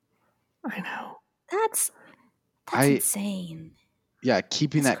 I know. That's That's insane. Yeah,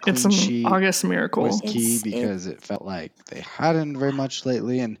 keeping that It's clean an sheet August miracle. was key because it felt like they hadn't very much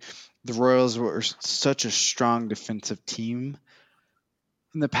lately, and the Royals were such a strong defensive team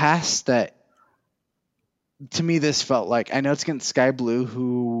in the past that, to me, this felt like, I know it's against Sky Blue,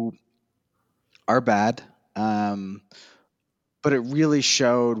 who are bad, but it really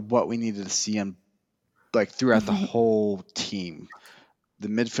showed what we needed to see on, like, throughout the whole team. The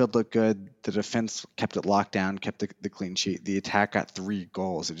midfield looked good. The defense kept it locked down, kept the clean sheet. The attack got 3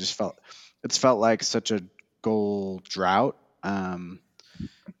 goals. It's felt like such a goal drought. And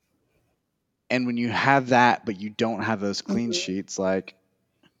when you have that, but you don't have those clean sheets, like,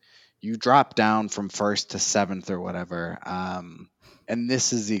 you drop down from first to 7th or whatever. And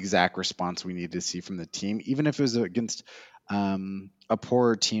this is the exact response we need to see from the team. Even if it was against a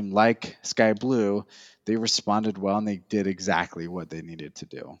poorer team like Sky Blue, they responded well and they did exactly what they needed to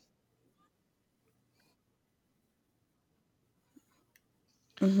do.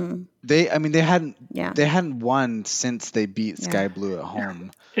 They hadn't won since they beat Sky Blue at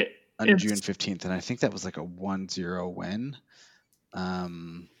home on June 15th, and I think that was like a 1-0 win.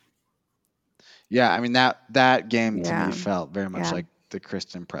 Yeah, I mean, that game to me felt very much like the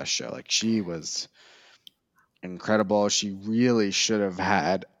Kristen Press show. Like, she was incredible. She really should have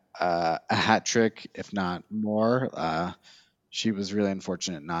had a hat trick, if not more. She was really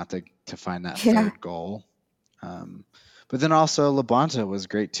unfortunate not to find that third goal. But then also Labonta was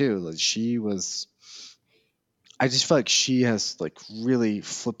great too. Like, I just feel like she has, like, really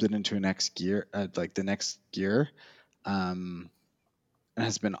flipped it into a next gear, like the next gear. And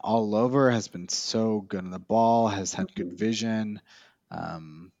has been all over, has been so good on the ball, has had good vision. I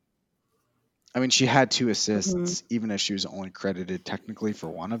mean, she had 2 assists, even if she was only credited technically for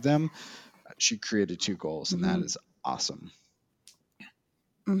one of them. She created 2 goals, and that is awesome.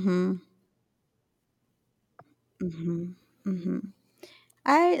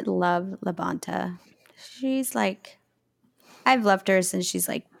 I love Labonta. She's like, I've loved her since she's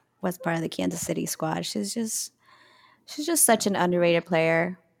like was part of the Kansas City squad. She's just such an underrated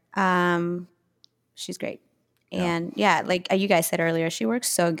player. She's great. And like you guys said earlier, she works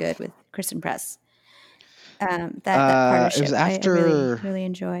so good with Kristen Press. That partnership, it was after I really, really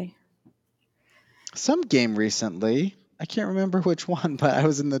enjoy. Some game recently. I can't remember which one, but I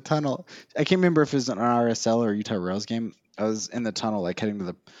was in the tunnel. I can't remember if it was an RSL or Utah Royals game. I was in the tunnel, like, heading to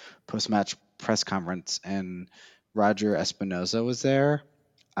the post-match press conference, and Roger Espinoza was there.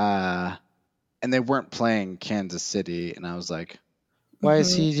 And they weren't playing Kansas City, and I was like, why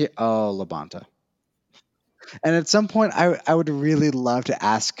is he? Oh, Labonta. And at some point, I would really love to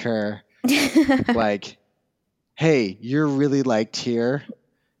ask her, like, hey, you're really liked here.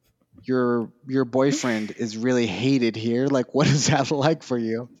 Your boyfriend is really hated here. Like, what is that like for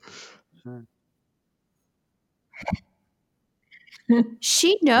you?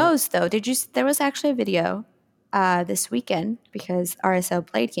 She knows, though. There was actually a video this weekend because RSL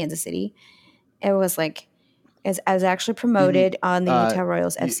played Kansas City. It was like, I was actually promoted on the Utah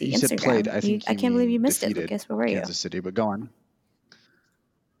Royals FC you Instagram. said played. I can't believe you missed it, Lucas. Where were you? Kansas City, but go on.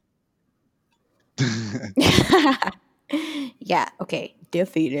 Yeah, okay,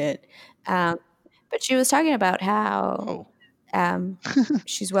 defeated. But she was talking about how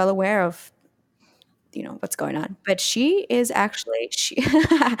she's well aware of what's going on, but she is actually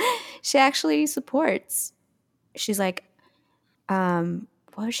she actually supports. She's like,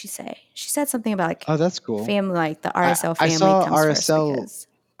 what did she say? She said something about, like, oh, that's cool. Family, like the RSL family. I saw comes RSL first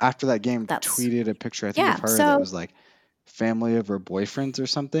after that game tweeted a picture, I think, of her that was like family of her boyfriends or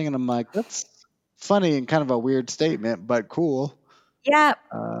something, and I'm like, that's funny and kind of a weird statement, but cool. Yeah.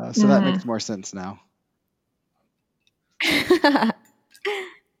 So that makes more sense now.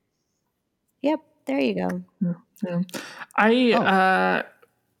 Yep, there you go. Yeah.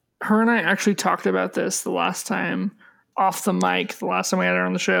 Her and I actually talked about this the last time off the mic, the last time we had her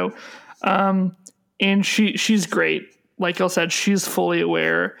on the show. And she's great. Like y'all said, she's fully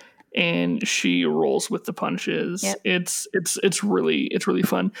aware and she rolls with the punches. Yep. It's really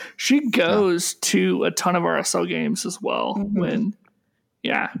fun. She goes to a ton of RSL games as well. When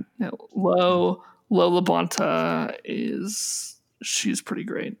Lola Labonta she's pretty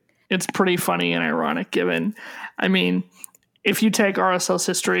great. It's pretty funny and ironic given, I mean, if you take RSL's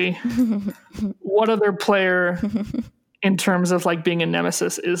history, what other player in terms of, like, being a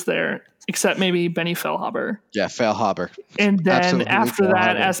nemesis is there except maybe Benny Feilhaber? Yeah, Feilhaber. And then absolutely after Feilhaber.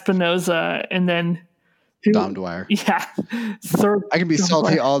 that, Espinoza, and then Dom Dwyer. Yeah. I can be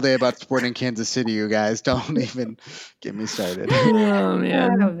salty all day about Sporting Kansas City, you guys. Don't even get me started. Oh,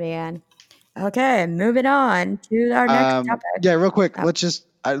 man. Oh, man. Okay, moving on to our next topic. Yeah, real quick. Let's just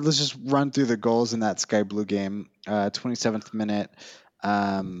let's just run through the goals in that Sky Blue game. 27th minute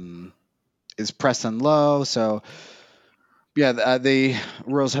is Preston low. So yeah, the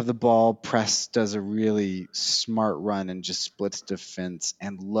Royals have the ball. Press does a really smart run and just splits defense.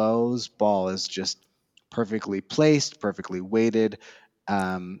 And Lowe's ball is just perfectly placed, perfectly weighted.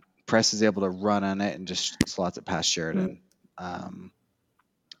 Press is able to run on it and just slots it past Sheridan. And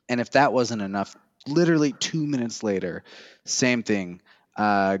if that wasn't enough, literally 2 minutes later, same thing.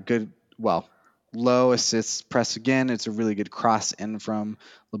 Good. Well, Low assists Press again. It's a really good cross in from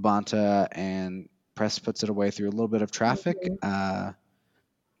Labonta, and Press puts it away through a little bit of traffic. And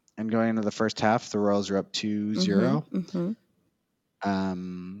going into the first half, the Royals are up 2-0.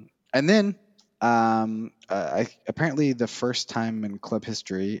 And then, apparently, the first time in club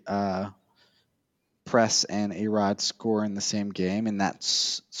history, Press and A-Rod score in the same game, and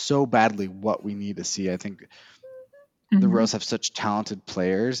that's so badly what we need to see. I think the Royals have such talented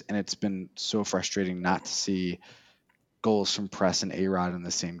players, and it's been so frustrating not to see goals from Press and A-Rod in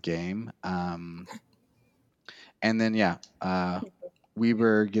the same game. And then,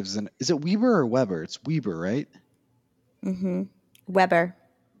 Weber gives an... Is it Weber or Weber? It's Weber, right? Weber.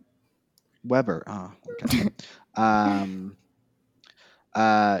 Oh, okay.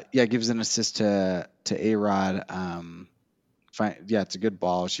 Gives an assist to A-Rod. It's a good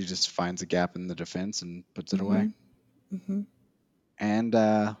ball. She just finds a gap in the defense and puts it away. And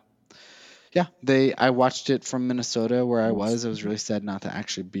I watched it from Minnesota where I was. I was really sad not to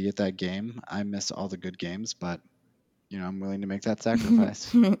actually be at that game. I miss all the good games, but I'm willing to make that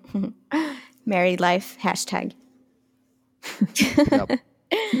sacrifice. Married life, hashtag. Yep.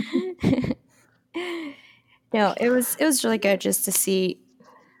 No, it was really good just to see.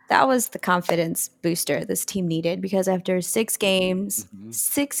 That was the confidence booster this team needed, because after 6 games,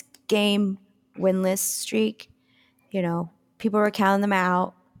 6-game winless streak, people were counting them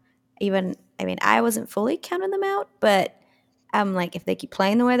out. I wasn't fully counting them out, but I'm like, if they keep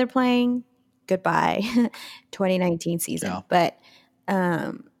playing the way they're playing, goodbye 2019 season. Yeah. But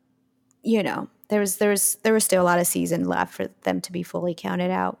there was still a lot of season left for them to be fully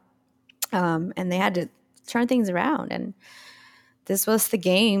counted out, and they had to turn things around. And this was the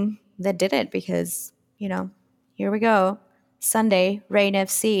game that did it, because here we go, Sunday, Reign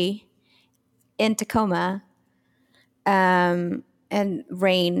FC in Tacoma, and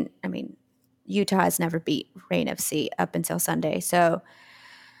Reign. Utah has never beat Reign FC up until Sunday, so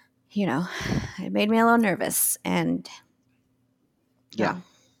it made me a little nervous. And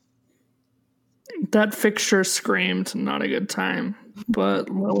that fixture screamed not a good time, but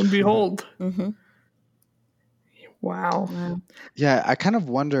lo and behold. Wow. Yeah, I kind of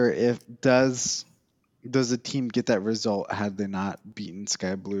wonder if does a team get that result had they not beaten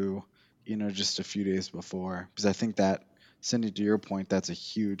Sky Blue, just a few days before? Because I think that, Cindy, to your point, that's a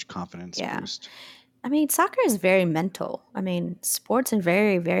huge confidence boost. Soccer is very mental. Sports are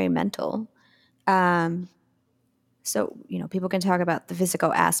very, very mental. So, people can talk about the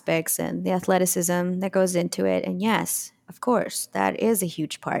physical aspects and the athleticism that goes into it. And yes, of course, that is a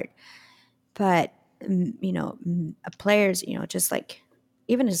huge part. But, players, just like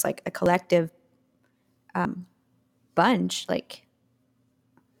a collective bunch,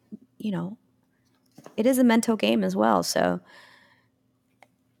 it is a mental game as well. So,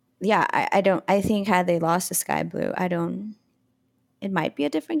 yeah, I think had they lost to Sky Blue, it might be a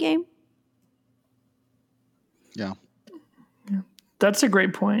different game. Yeah. That's a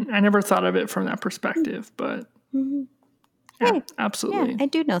great point. I never thought of it from that perspective, but absolutely. Yeah, I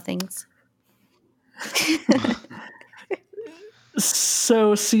do know things.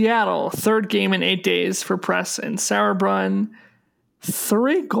 So Seattle, 3rd game in 8 days for Press and Sauerbrunn.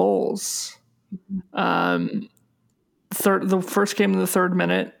 3 goals. The first game in the 3rd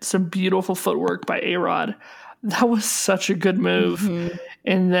minute, some beautiful footwork by A-Rod. That was such a good move.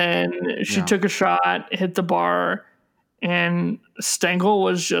 And then she took a shot, hit the bar, and Stengel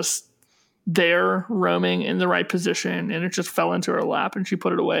was just there roaming in the right position, and it just fell into her lap and she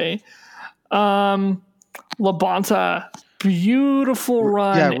put it away. Labonta, beautiful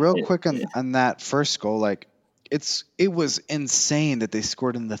run. Yeah, real quick on that first goal, it was insane that they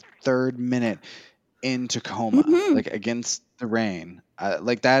scored in the 3rd minute in Tacoma, against the Reign.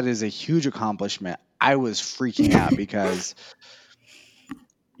 That is a huge accomplishment. I was freaking out because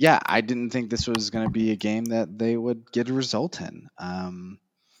I didn't think this was going to be a game that they would get a result in.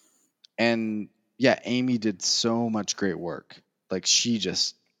 And Amy did so much great work. She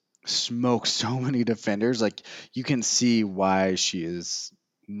just smoked so many defenders. You can see why she is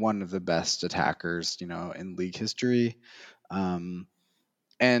one of the best attackers, in league history. And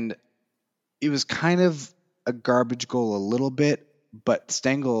it was kind of a garbage goal a little bit but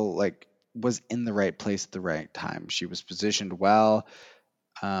Stengel like was in the right place at the right time. She was positioned well.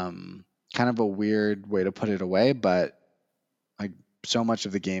 Kind of a weird way to put it away, but like so much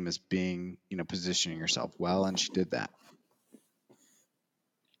of the game is being, positioning yourself well, and she did that.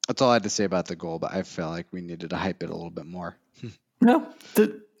 That's all I had to say about the goal, but I felt like we needed to hype it a little bit more. No,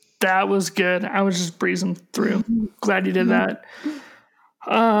 that was good. I was just breezing through. Glad you did that.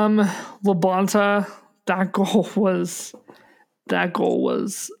 Labonta, that goal was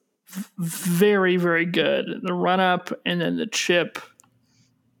very, very good. The run up and then the chip.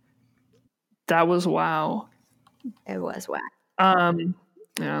 That was wow. It was wow.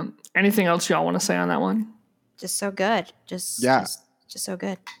 Yeah. Anything else y'all want to say on that one? Just so good. Just so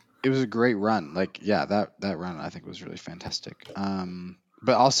good. It was a great run. Like, yeah, that run I think was really fantastic.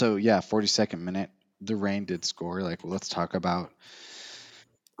 But also, 42nd minute, the Reign did score. Like, let's talk about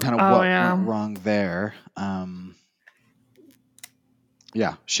kind of what went wrong there.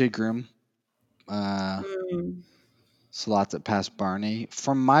 Shea Groom slots it past Barney.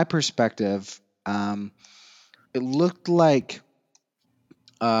 From my perspective, it looked like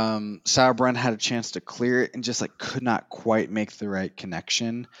Sauerbrunn had a chance to clear it and just like could not quite make the right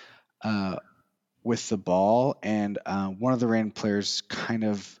connection with the ball, and one of the Reign players kind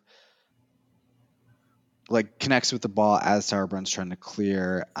of like connects with the ball as Sauerbrunn's trying to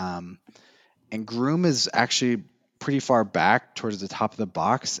clear, and Groom is actually pretty far back towards the top of the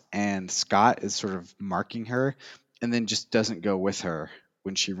box, and Scott is sort of marking her and then just doesn't go with her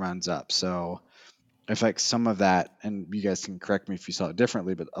when she runs up. So I feel like some of that, and you guys can correct me if you saw it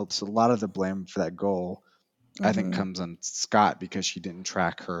differently, but a lot of the blame for that goal I think comes on Scott because she didn't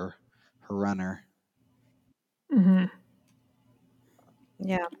track her runner.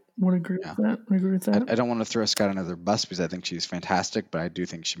 Yeah. Would agree with that. I don't want to throw Scott under the bus because I think she's fantastic, but I do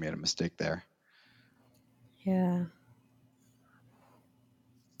think she made a mistake there. Yeah.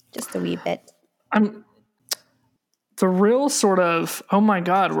 Just a wee bit. The real sort of, oh my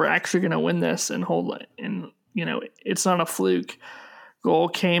God, we're actually going to win this and hold it. And, it's not a fluke. Goal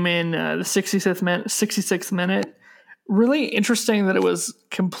came in the 66th minute. Really interesting that it was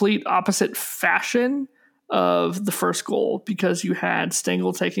complete opposite fashion of the first goal because you had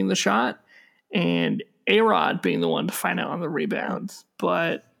Stengel taking the shot and A-Rod being the one to find out on the rebound.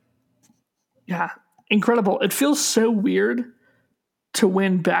 But yeah, incredible. It feels so weird to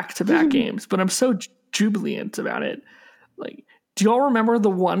win back-to-back games, but I'm so jubilant about it. Like, do y'all remember the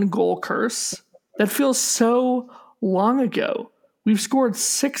 1-goal curse? That feels so long ago. We've scored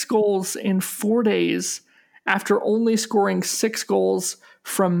 6 goals in 4 days after only scoring 6 goals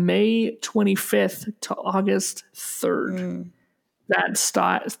from May 25th to August 3rd. That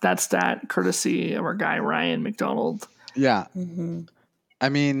stat courtesy of our guy Ryan McDonald. Yeah. I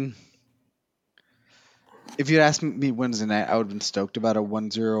mean, if you'd asked me Wednesday night, I would have been stoked about a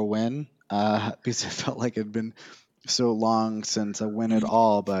 1-0 win because I felt like it had been so long since a win at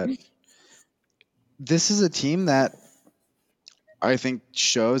all. But this is a team that I think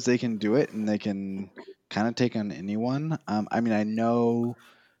shows they can do it and they can kind of take on anyone. I mean, I know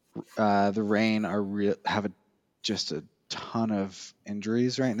the Reign have just a ton of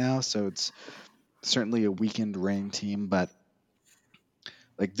injuries right now, so it's certainly a weakened Reign team, but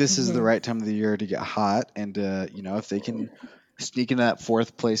like this is the right time of the year to get hot, and if they can sneak into that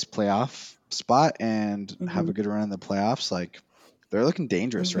 4th place playoff spot and have a good run in the playoffs, like they're looking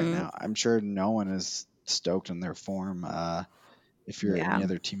dangerous right now. I'm sure no one is stoked on their form if you're any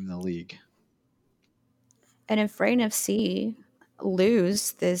other team in the league. And if Reign FC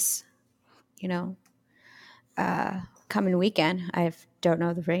lose this, coming weekend, I don't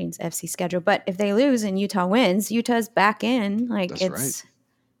know the Reign's FC schedule, but if they lose and Utah wins, Utah's back in. Like That's it's right.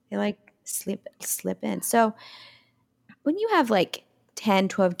 they like slip in. So when you have like 10,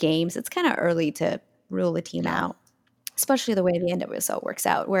 12 games, it's kind of early to rule a team out, especially the way the NWSL works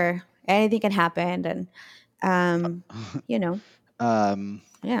out, where anything can happen, and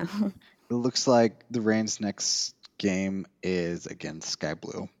yeah. It looks like the Reign's next game is against Sky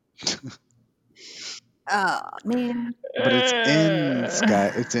Blue. Oh man! But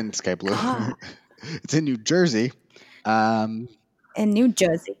it's in Sky Blue. It's in New Jersey. In New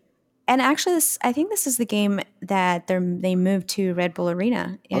Jersey. And actually, I think this is the game that they moved to Red Bull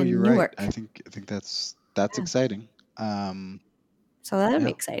Arena in Newark. Right. I think that's exciting. So that'll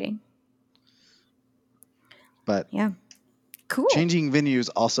be exciting. But yeah, cool. Changing venues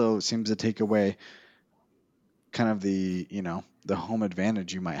also seems to take away kind of the the home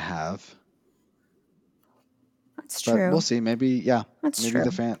advantage you might have. That's true. But we'll see. Maybe That's maybe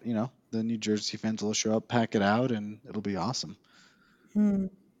true. the New Jersey fans will show up, pack it out, and it'll be awesome.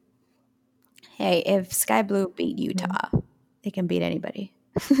 Hey, if Sky Blue beat Utah, they can beat anybody.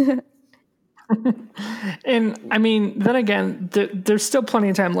 And I mean, then again, there's still plenty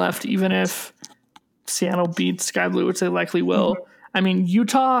of time left, even if Seattle beats Sky Blue, which they likely will. I mean,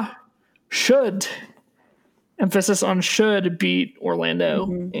 Utah should, emphasis on should, beat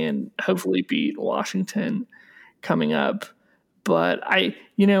Orlando and hopefully beat Washington coming up. But I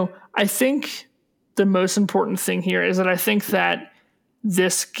think the most important thing here is that I think that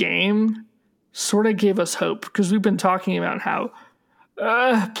this game sort of gave us hope, because we've been talking about how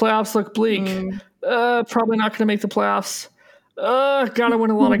playoffs look bleak. Probably not going to make the playoffs. Gotta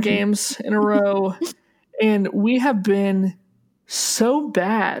win a lot of games in a row. And we have been so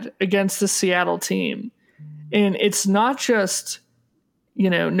bad against the Seattle team. And it's not just,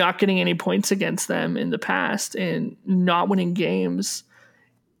 not getting any points against them in the past and not winning games.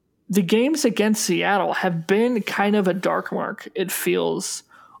 The games against Seattle have been kind of a dark mark, it feels,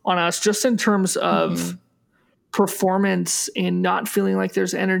 on us, just in terms of performance and not feeling like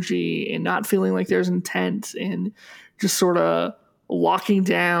there's energy and not feeling like there's intent and just sort of locking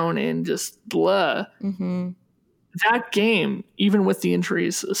down and just blah. That game, even with the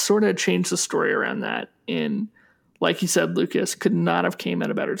injuries, sort of changed the story around that. And like you said, Lucas, could not have came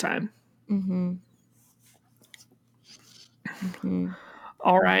at a better time.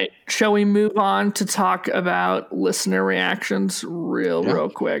 All right. Shall we move on to talk about listener reactions real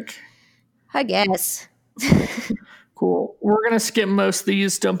quick? I guess. Cool. We're going to skip most of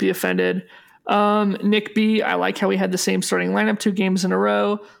these. Don't be offended. Nick B, I like how we had the same starting lineup 2 games in a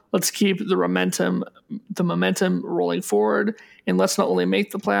row. Let's keep the momentum rolling forward. And let's not only make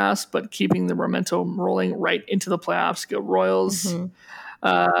the playoffs, but keeping the momentum rolling right into the playoffs. Go Royals.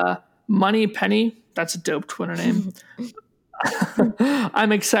 Money Penny, that's a dope Twitter name.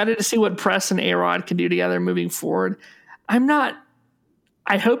 I'm excited to see what Press and A-Rod can do together moving forward.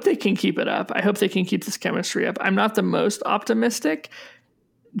 I hope they can keep it up. I hope they can keep this chemistry up. I'm not the most optimistic,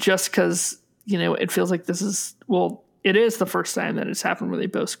 just because, it feels like this is, it is the first time that it's happened where they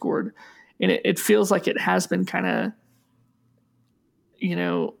both scored. And it feels like it has been kind of,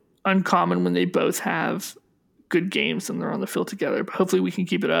 uncommon when they both have good games and they're on the field together. But hopefully we can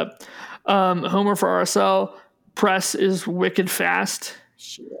keep it up. Homer for RSL. Press is wicked fast.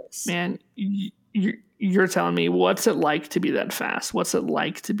 She is. Man, you're telling me, what's it like to be that fast? What's it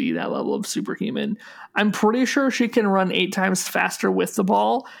like to be that level of superhuman? I'm pretty sure she can run 8 times faster with the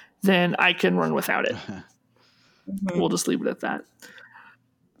ball than I can run without it. We'll just leave it at that.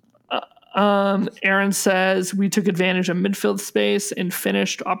 Aaron says, we took advantage of midfield space and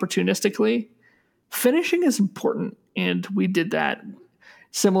finished opportunistically. Finishing is important, and we did that.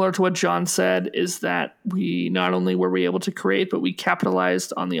 Similar to what John said, is that we not only were we able to create, but we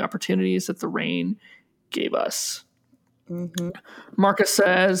capitalized on the opportunities that the rain gave us. Marcus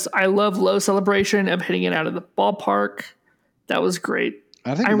says, I love low celebration of hitting it out of the ballpark. That was great.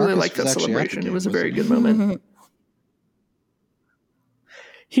 I really liked that celebration. It was a very good moment.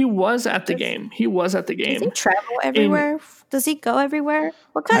 He was at the game. Does he travel everywhere? Does he go everywhere?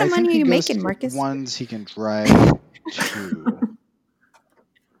 What kind of money are you making, Marcus? Ones he can drive to.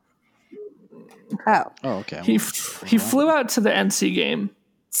 Oh, okay. He flew out to the NC game.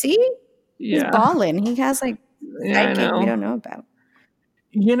 See? Yeah. He's balling. He has I know. We don't know about.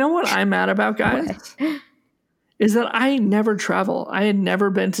 You know what I'm mad about, guys? Is that I never travel. I had never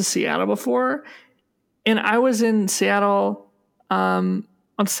been to Seattle before. And I was in Seattle on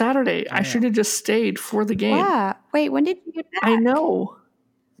Saturday. I should have just stayed for the game. Yeah. Wait, when did you get back? I know.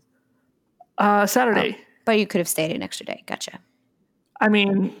 Saturday. Oh, but you could have stayed an extra day. Gotcha. I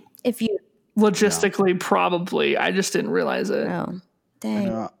mean, if you logistically, probably. I just didn't realize it. Oh,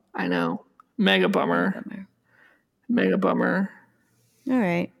 dang. I know. Mega bummer. All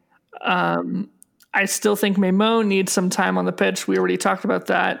right. I still think Memo needs some time on the pitch. We already talked about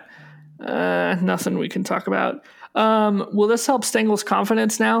that. Nothing we can talk about. Will this help Stengel's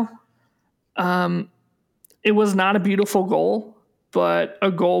confidence now? It was not a beautiful goal, but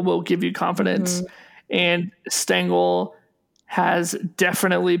a goal will give you confidence. And Stengel has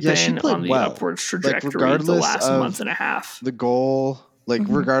definitely been on the upwards trajectory the last month and a half. The goal,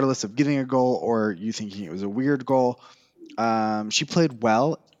 regardless of getting a goal or you thinking it was a weird goal, she played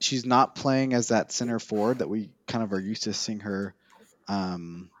well. She's not playing as that center forward that we kind of are used to seeing her,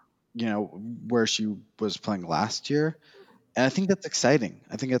 where she was playing last year. And I think that's exciting.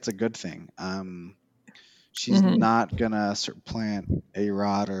 I think that's a good thing. She's not going to supplant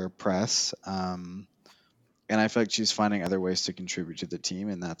A-Rod or Press. And I feel like she's finding other ways to contribute to the team,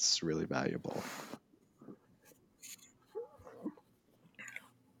 and that's really valuable.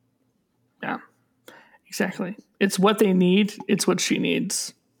 Yeah, exactly. It's what they need. It's what she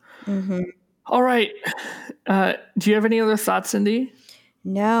needs. All right. Do you have any other thoughts, Cindy?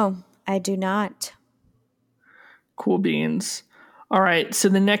 No, I do not. Cool beans. All right. So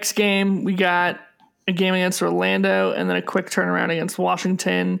the next game, we got a game against Orlando and then a quick turnaround against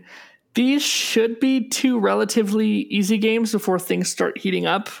Washington. These should be two relatively easy games before things start heating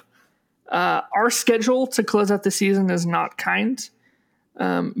up. Our schedule to close out the season is not kind,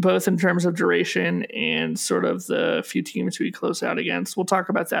 both in terms of duration and sort of the few teams we close out against. We'll talk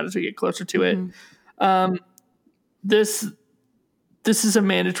about that as we get closer to it. This is a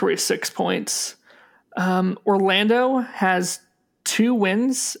mandatory 6 points. Orlando has 2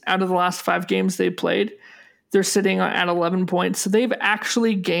 wins out of the last 5 games they played. They're sitting at 11 points. So they've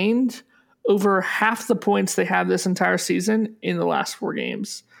actually gained over half the points they have this entire season in the last 4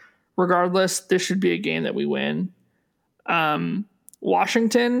 games. Regardless, this should be a game that we win.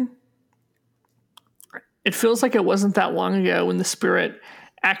 Washington, it feels like it wasn't that long ago when the Spirit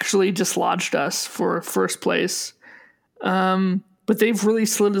actually dislodged us for first place. But they've really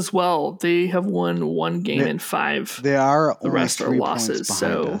slid as well. They have won 1 game in 5. They are the rest are losses.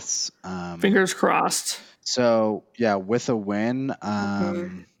 So us. Fingers crossed. So yeah, with a win,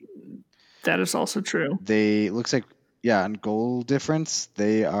 that is also true. They looks like on goal difference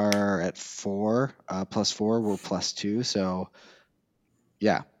they are at 4 +4. We're +2. So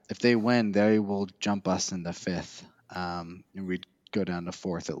yeah, if they win, they will jump us in the 5th, and we'd go down to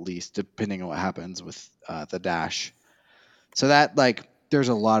 4th at least, depending on what happens with the dash. So that there's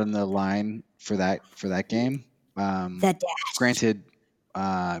a lot in the line for that game. That dash. Granted,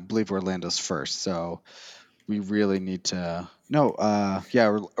 I believe Orlando's first, so we really need to. No,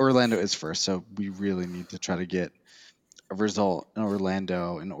 Orlando is first, so we really need to try to get a result in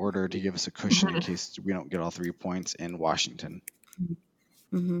Orlando in order to give us a cushion in case we don't get all 3 points in Washington.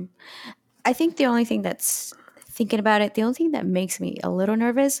 Mm-hmm. I think the only thing thinking about it, the only thing that makes me a little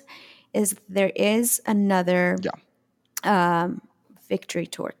nervous is there is another victory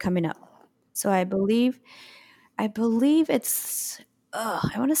tour coming up. So I believe it's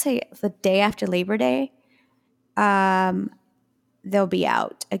I want to say the day after Labor Day. They'll be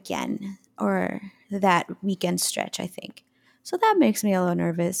out again, or that weekend stretch, I think. So that makes me a little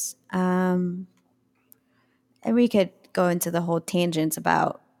nervous. And we could go into the whole tangents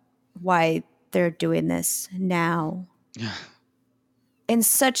about why they're doing this now in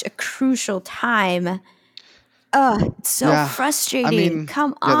such a crucial time. It's so frustrating. I mean,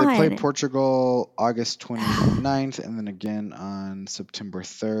 come on. They play Portugal August 29th and then again on September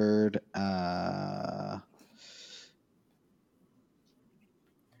 3rd.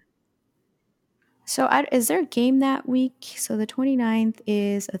 So is there a game that week? So the 29th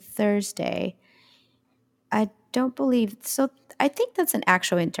is a Thursday. I don't believe so. I think that's an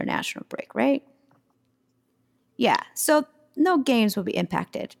actual international break, right? Yeah. So no games will be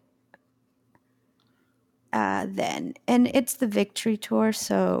impacted then. And it's the victory tour,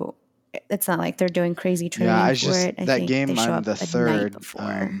 so it's not like they're doing crazy training for it. I that think game they show on up the a 3rd. night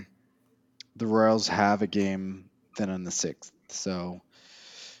before. The Royals have a game then on the 6th. So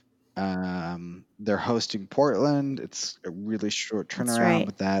they're hosting Portland. It's a really short turnaround,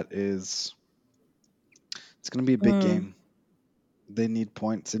 but it's going to be a big game. They need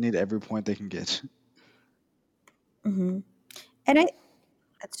points. They need every point they can get. Mm-hmm. And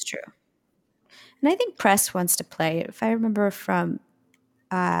that's true. And I think Press wants to play. If I remember from,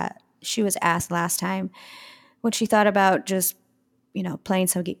 she was asked last time what she thought about just, playing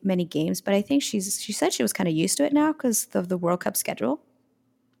so many games. But I think she said she was kind of used to it now because of the World Cup schedule.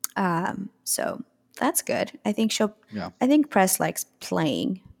 So that's good. I think I think Press likes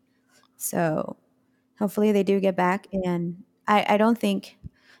playing. So hopefully they do get back. And I don't think,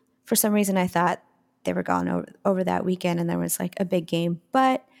 for some reason, I thought they were gone over that weekend and there was like a big game,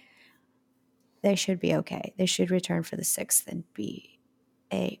 but they should be okay. They should return for the 6th and be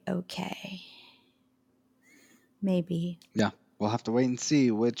okay. Maybe. Yeah, we'll have to wait and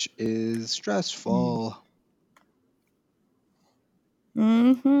see, which is stressful.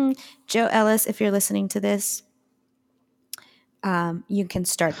 Mm-hmm. Joe Ellis, if you're listening to this, you can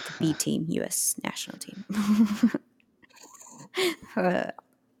start the B team, U.S. national team.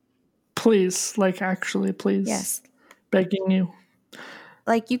 Please, actually, please. Yes. Begging you.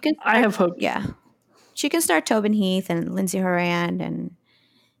 You can. I have hope. Yeah. She can start Tobin Heath and Lindsey Horan and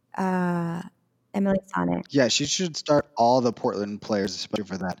Emily Sonnet. Yeah, she should start all the Portland players, especially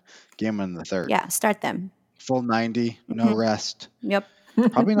for that game on the 3rd. Yeah, start them. Full 90, no rest. Yep.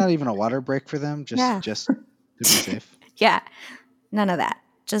 Probably not even a water break for them, just to be safe. Yeah, none of that.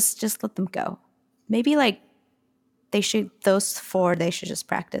 Just let them go. Maybe those 4, they should just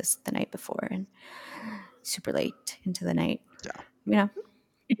practice the night before and super late into the night. Yeah.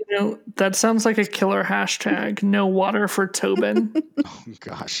 That sounds like a killer hashtag. No water for Tobin. Oh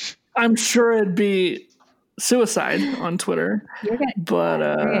gosh. I'm sure it'd be suicide on Twitter. You're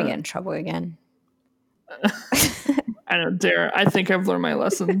gonna get in trouble again. I don't dare. I think I've learned my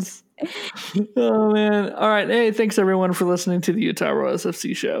lessons. Oh man! All right. Hey, thanks everyone for listening to the Utah Royal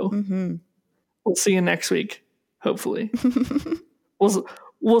SFC show. Mm-hmm. We'll see you next week. Hopefully,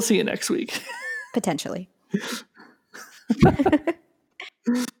 we'll see you next week. Potentially.